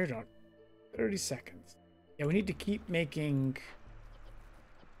is that trade out? 30 seconds. Yeah, we need to keep making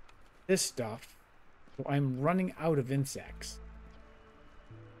this stuff. I'm running out of insects.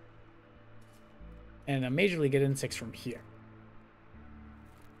 And I majorly get insects from here.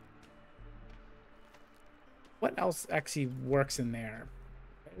 What else actually works in there?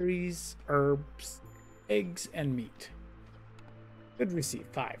 Berries, herbs, eggs, and meat. Good receipt,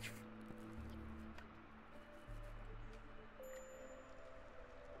 5.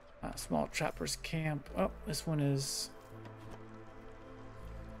 Small trappers camp. Oh, this one is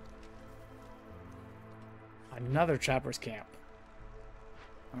another trapper's camp.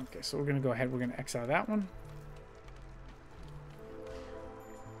 Okay, so we're gonna go ahead. We're gonna exile that one.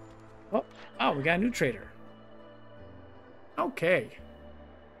 Oh, we got a new trader. Okay,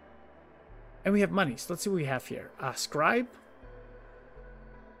 and we have money. So let's see what we have here. Scribe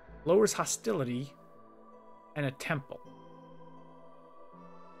lowers hostility, and a temple.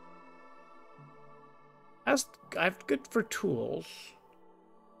 I have good for tools.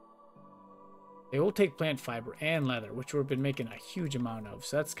 They will take plant fiber and leather, which we've been making a huge amount of,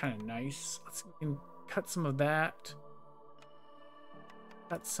 so that's kind of nice. We can cut some of that.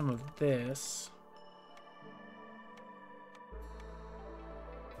 Cut some of this.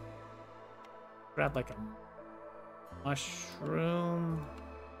 Grab like a mushroom.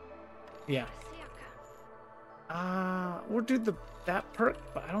 Yeah. We'll do that perk,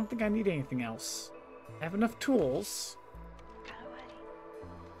 but I don't think I need anything else. I have enough tools.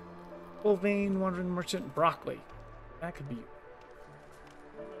 Full vein, wandering merchant, broccoli. That could be.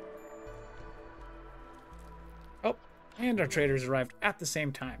 Oh, and our traders arrived at the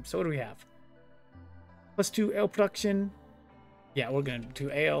same time. So what do we have? +2 ale production. Yeah, we're gonna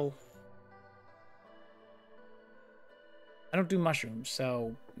do ale. I don't do mushrooms,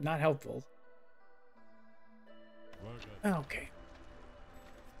 so not helpful. Okay.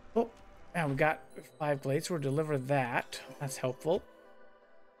 Oh, now we got 5 blades. We'll deliver that. That's helpful.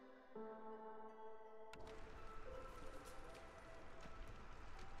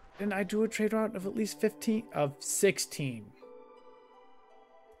 Didn't I do a trade route of at least 15? Of 16.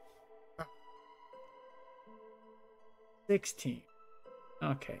 16.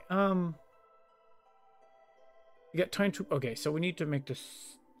 Okay. You got time to. Okay, so we need to make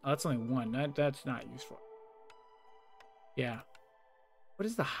this. Oh, that's only 1. That's not useful. Yeah. What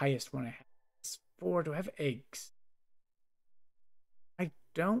is the highest one I have? It's 4. Do I have eggs? I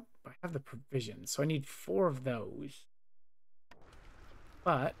don't. I have the provisions, so I need 4 of those.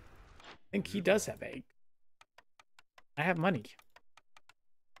 But I think he does have egg. I have money.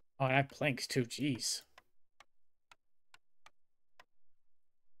 Oh, and I have planks too. Jeez.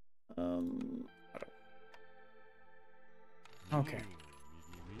 Okay.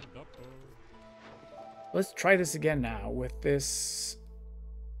 Let's try this again now with this.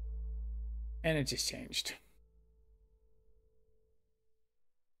 And it just changed.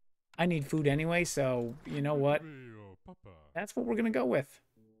 I need food anyway, so you know what? That's what we're gonna go with.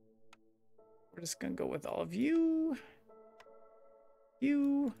 We're just gonna go with all of you.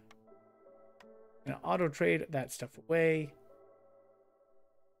 You. Gonna auto trade that stuff away.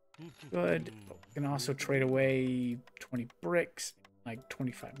 Good. Can also trade away 20 bricks, like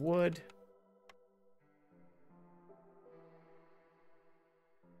 25 wood.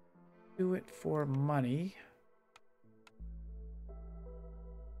 Do it for money.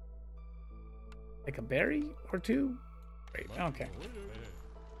 Like a berry or two? Great. Okay.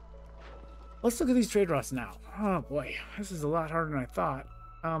 Let's look at these trade routes now. Oh boy, this is a lot harder than I thought.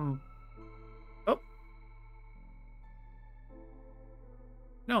 Oh.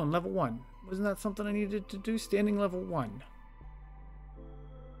 No, level 1. Wasn't that something I needed to do? Standing level 1.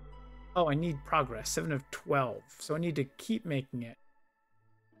 Oh, I need progress. 7 of 12. So I need to keep making it.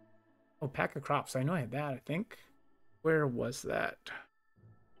 Oh, pack of crops. I know I had that, I think. Where was that?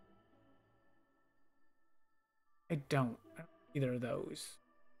 I don't have either of those.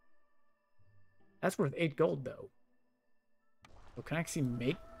 That's worth 8 gold, though. So can I actually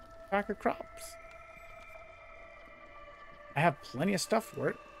make pack of crops? I have plenty of stuff for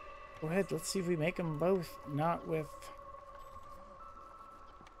it. Go ahead, let's see if we make them both. Not with...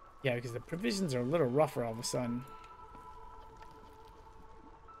 Yeah, because the provisions are a little rougher all of a sudden.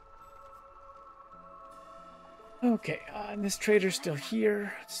 Okay, and this trader's still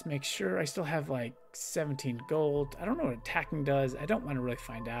here. Just make sure. I still have like 17 gold. I don't know what attacking does. I don't want to really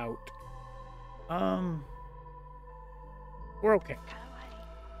find out. We're okay.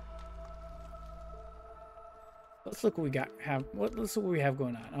 Let's look what we got. Let's look what we have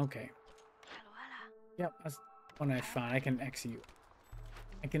going on. Okay. Yep, that's one I found. I can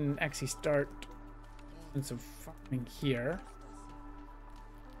actually start doing some farming here.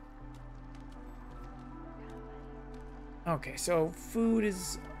 Okay, so food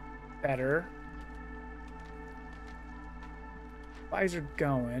is better. Supplies are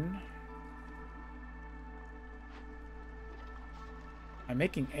going. I'm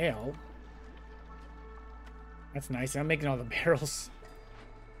making ale. That's nice. I'm making all the barrels.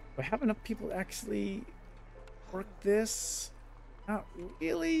 Do I have enough people to actually work this? Not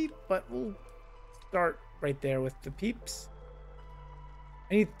really, but we'll start right there with the peeps.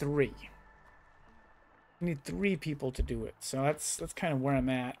 I need 3. I need 3 people to do it. So that's kind of where I'm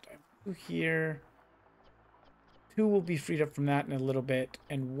at. 2 here. 2 will be freed up from that in a little bit,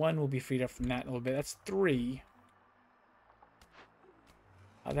 and 1 will be freed up from that in a little bit. That's 3.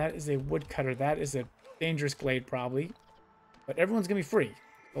 That is a woodcutter. That is a dangerous glade, probably. But everyone's going to be free.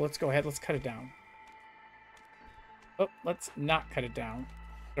 So let's go ahead. Let's cut it down. Oh, let's not cut it down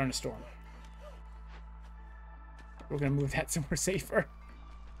during a storm. We're going to move that somewhere safer.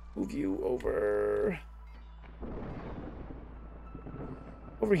 Move you over...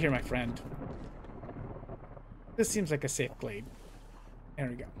 Over here, my friend. This seems like a safe glade. There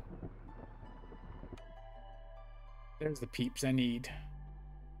we go. There's the peeps I need.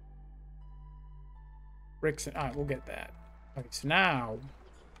 Bricks and... Alright, we'll get that. Okay, so now...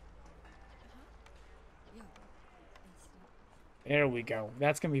 There we go.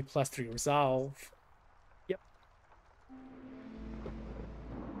 That's going to be +3 resolve. Yep.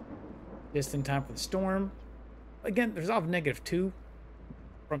 Just in time for the storm. Again, resolve -2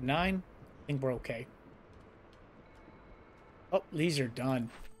 from 9. I think we're okay. Oh, these are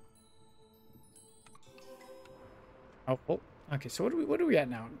done. Oh, okay, so what are we at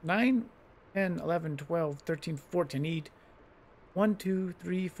now? 9, 10, 11, 12, 13, 14. I need 1, 2,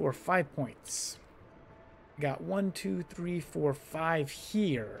 3, 4, 5 points. We got 1, 2, 3, 4, 5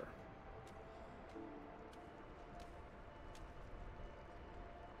 here.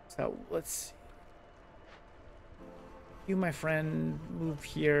 So let's... You, my friend, move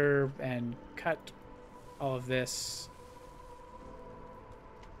here and cut all of this.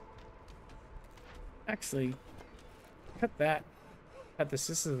 Actually, cut that. Cut this.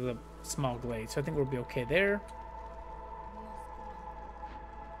 This is the small glade, so I think we'll be okay there.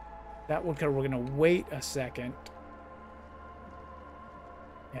 That woodcutter, we're going to wait a second.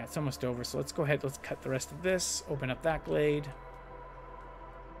 Yeah, it's almost over, so let's go ahead. Let's cut the rest of this. Open up that glade.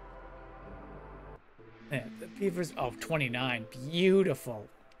 Yeah, the beavers, oh, 29. Beautiful.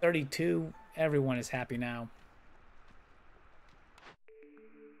 32. Everyone is happy now.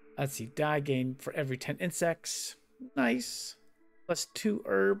 Let's see. Die gain for every 10 insects. Nice. +2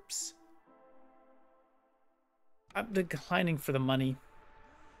 herbs. I'm declining for the money.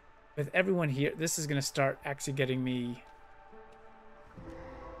 With everyone here, this is going to start actually getting me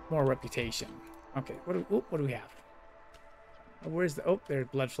more reputation. Okay, what do we have? Oh, where's the... Oh, there's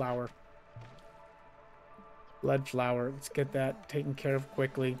blood flower. Blood flower. Let's get that taken care of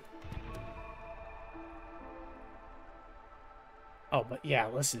quickly. Oh, but yeah,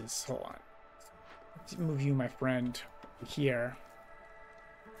 hold on. Let's move you, my friend, here.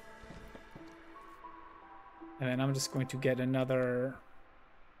 And then I'm just going to get another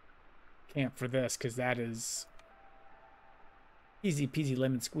camp for this, because that is easy peasy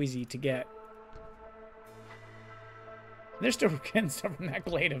lemon squeezy to get. And they're still getting stuff from that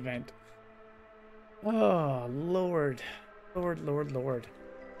Glade event. Oh, Lord. Lord, Lord, Lord.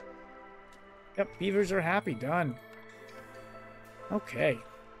 Yep, beavers are happy. Done. Okay.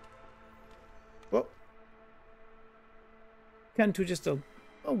 Well, kind to just a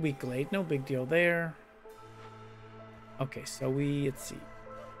week late. No big deal there. Okay, so let's see.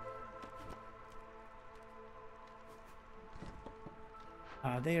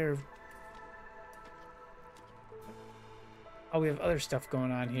 They're... Oh, we have other stuff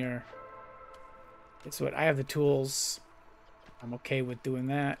going on here. It's what I have the tools. I'm okay with doing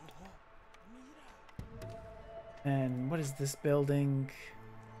that. And what is this building?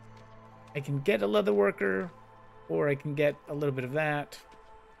 I can get a leather worker, or I can get a little bit of that.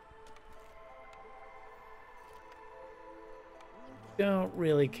 Don't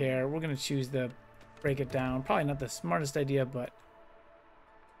really care. We're going to choose the break it down. Probably not the smartest idea, but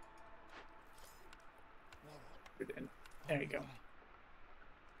there you go.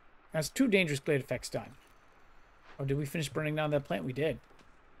 That's 2 dangerous glade effects done. Oh, did we finish burning down that plant? We did.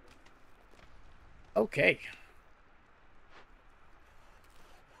 Okay.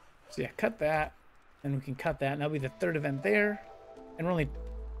 So yeah, cut that. And we can cut that. And that'll be the 3rd event there. And we're only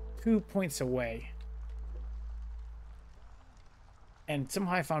 2 points away. And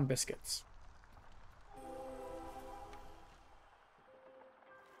somehow I found biscuits.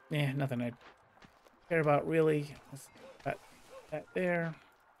 Yeah, nothing I care about really. Let's cut that there.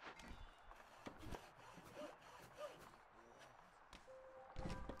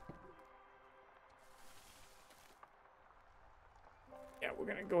 Yeah, we're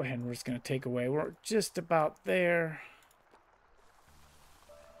going to go ahead and we're just going to take away. We're just about there.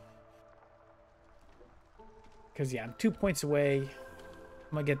 Because, yeah, I'm 2 points away.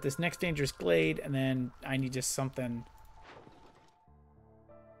 I'm going to get this next dangerous glade, and then I need just something.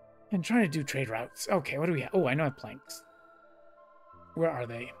 I'm trying to do trade routes. Okay, what do we have? Oh, I know I have planks. Where are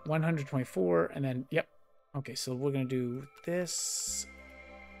they? 124, and then, yep. Okay, so we're going to do this.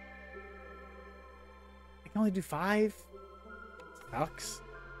 I can only do 5? Sucks.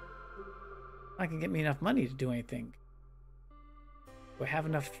 Not gonna get me enough money to do anything. Do I have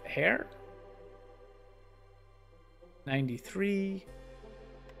enough hair? 93.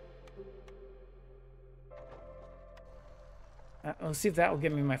 Let's see if that will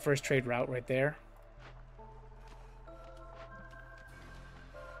give me my first trade route right there.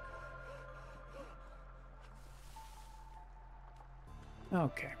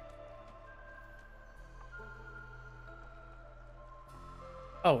 Okay.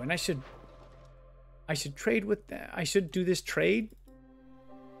 Oh, and I should trade with that. I should do this trade.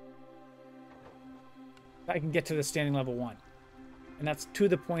 I can get to the standing level 1. And that's 2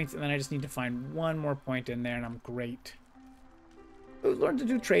 of the points, and then I just need to find 1 more point in there, and I'm great. So learn to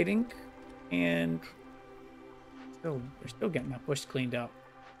do trading, and we're still getting that bush cleaned up.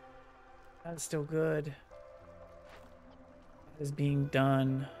 That's still good. That is being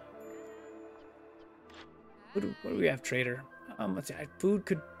done. What do we have, trader? Let's see. Food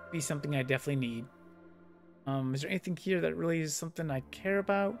could be something I definitely need. Is there anything here that really is something I care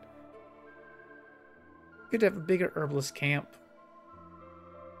about? Could have a bigger herbalist camp.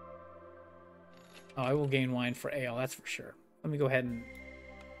 Oh, I will gain wine for ale, that's for sure. Let me go ahead and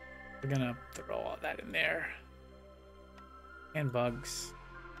we're gonna throw all that in there. And bugs.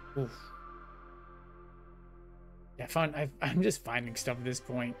 Oof. Yeah, I'm just finding stuff at this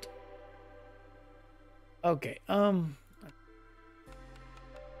point. Okay,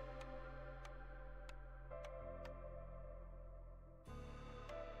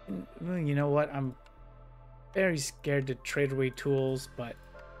 you know what? I'm very scared to trade away tools, but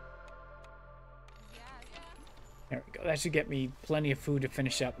there we go. That should get me plenty of food to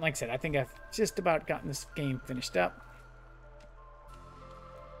finish up. Like I said, I think I've just about gotten this game finished up.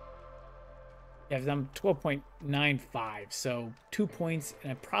 Yeah, I'm 12.95, so 2 points,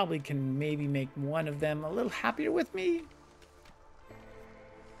 and I probably can maybe make one of them a little happier with me.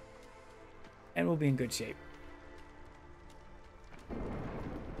 And we'll be in good shape.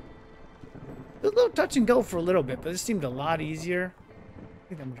 A little touch and go for a little bit, but this seemed a lot easier. I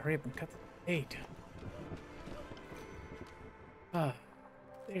think I'm gonna hurry up and cut the 8. They're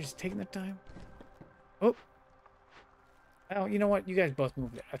just taking their time. Oh. Well, you know what? You guys both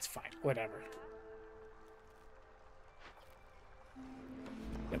moved there. That's fine. Whatever.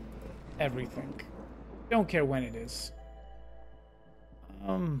 Yep. Everything. Don't care when it is.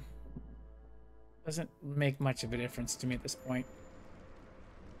 Doesn't make much of a difference to me at this point.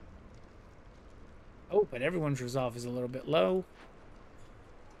 Oh, but everyone's resolve is a little bit low.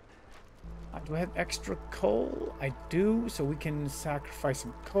 Do I have extra coal? I do, so we can sacrifice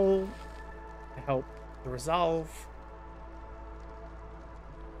some coal to help the resolve.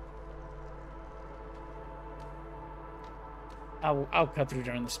 I'll cut through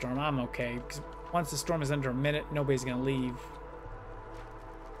during the storm. I'm okay, because once the storm is under a minute, nobody's gonna leave.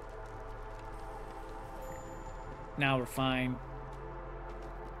 Now we're fine.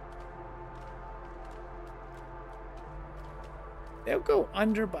 They'll go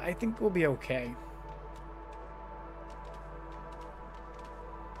under, but I think we'll be okay.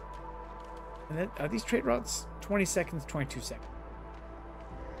 And then, are these trade routes 20 seconds, 22 seconds?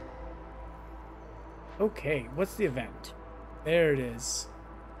 Okay, what's the event? There it is.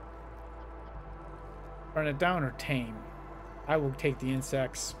 Burn it down or tame? I will take the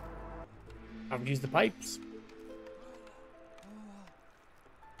insects. I would use the pipes.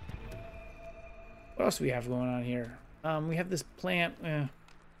 What else do we have going on here? We have this plant. I have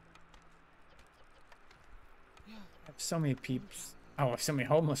so many peeps. Oh, I have so many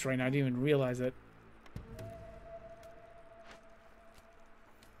homeless right now. I didn't even realize it.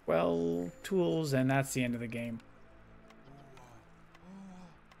 Well, tools, and that's the end of the game.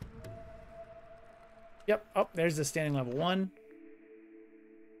 Yep. Oh, there's the standing level 1.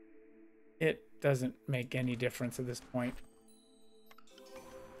 It doesn't make any difference at this point.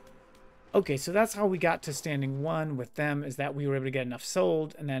 Okay, so that's how we got to standing 1 with them, is that we were able to get enough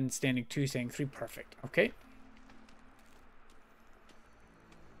sold, and then standing 2, standing 3, perfect. Okay.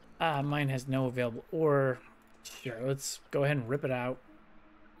 Mine has no available ore. Sure, let's go ahead and rip it out.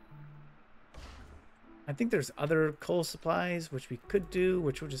 I think there's other coal supplies, which we could do,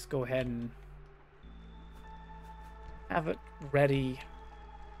 which we'll just go ahead and have it ready.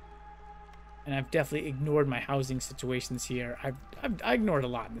 And I've definitely ignored my housing situations here. I ignored a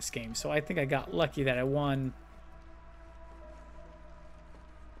lot in this game, so I think I got lucky that I won.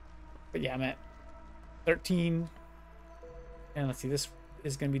 But yeah, I'm at 13. And let's see, this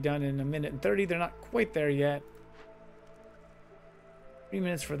is going to be done in 1 minute and 30. They're not quite there yet. 3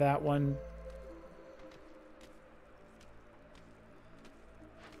 minutes for that one.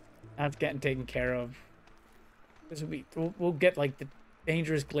 That's getting taken care of. This will be, we'll get like the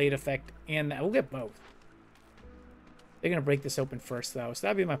dangerous glade effect, and that we'll get both. They're gonna break this open first, though, so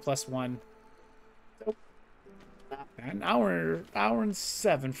that'd be my +1. So, an hour and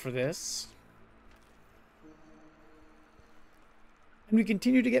 7 for this, and we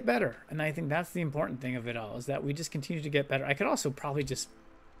continue to get better. And I think that's the important thing of it all, is that we just continue to get better. I could also probably just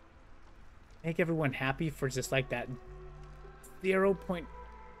make everyone happy for just like that 0.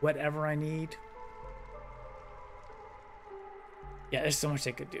 Whatever I need. Yeah, there's so much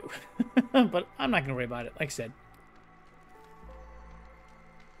I could do. But I'm not going to worry about it. Like I said,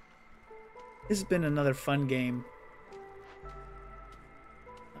 this has been another fun game.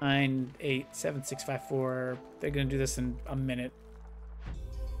 9, 8, 7, 6, 5, 4. They're going to do this in a minute.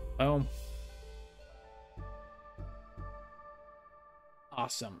 Boom.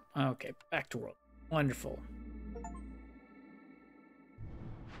 Awesome. Okay, back to world. Wonderful.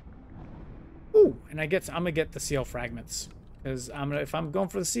 Ooh, and I'm going to get the seal fragments. Because if I'm going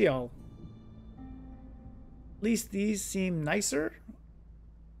for the seal, at least these seem nicer.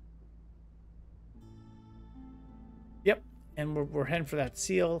 Yep, and we're heading for that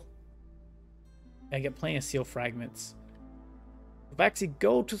seal. I get plenty of seal fragments. If I actually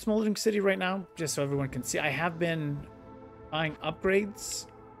go to Smoldering City right now, just so everyone can see, I have been buying upgrades.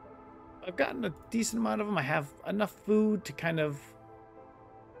 I've gotten a decent amount of them. I have enough food to kind of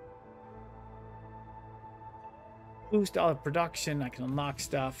boost all the production. I can unlock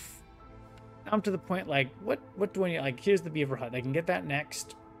stuff. Now I'm to the point, like, what do I need? Like, here's the beaver hut. I can get that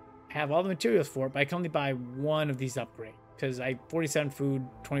next. I have all the materials for it, but I can only buy one of these upgrades because I have 47 food,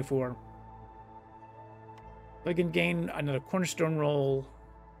 24. So I can gain another cornerstone roll.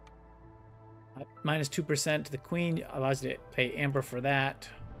 Minus 2% to the queen allows you to pay amber for that.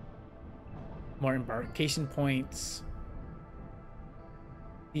 More embarkation points.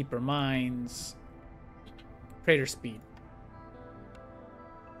 Deeper mines. Trader speed.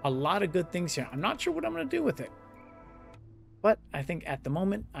 A lot of good things here. I'm not sure what I'm going to do with it, but I think at the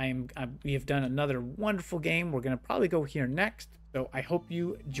moment we have done another wonderful game. We're going to probably go here next, so I hope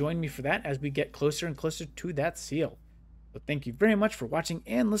you join me for that as we get closer and closer to that seal. So thank you very much for watching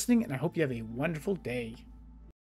and listening, and I hope you have a wonderful day.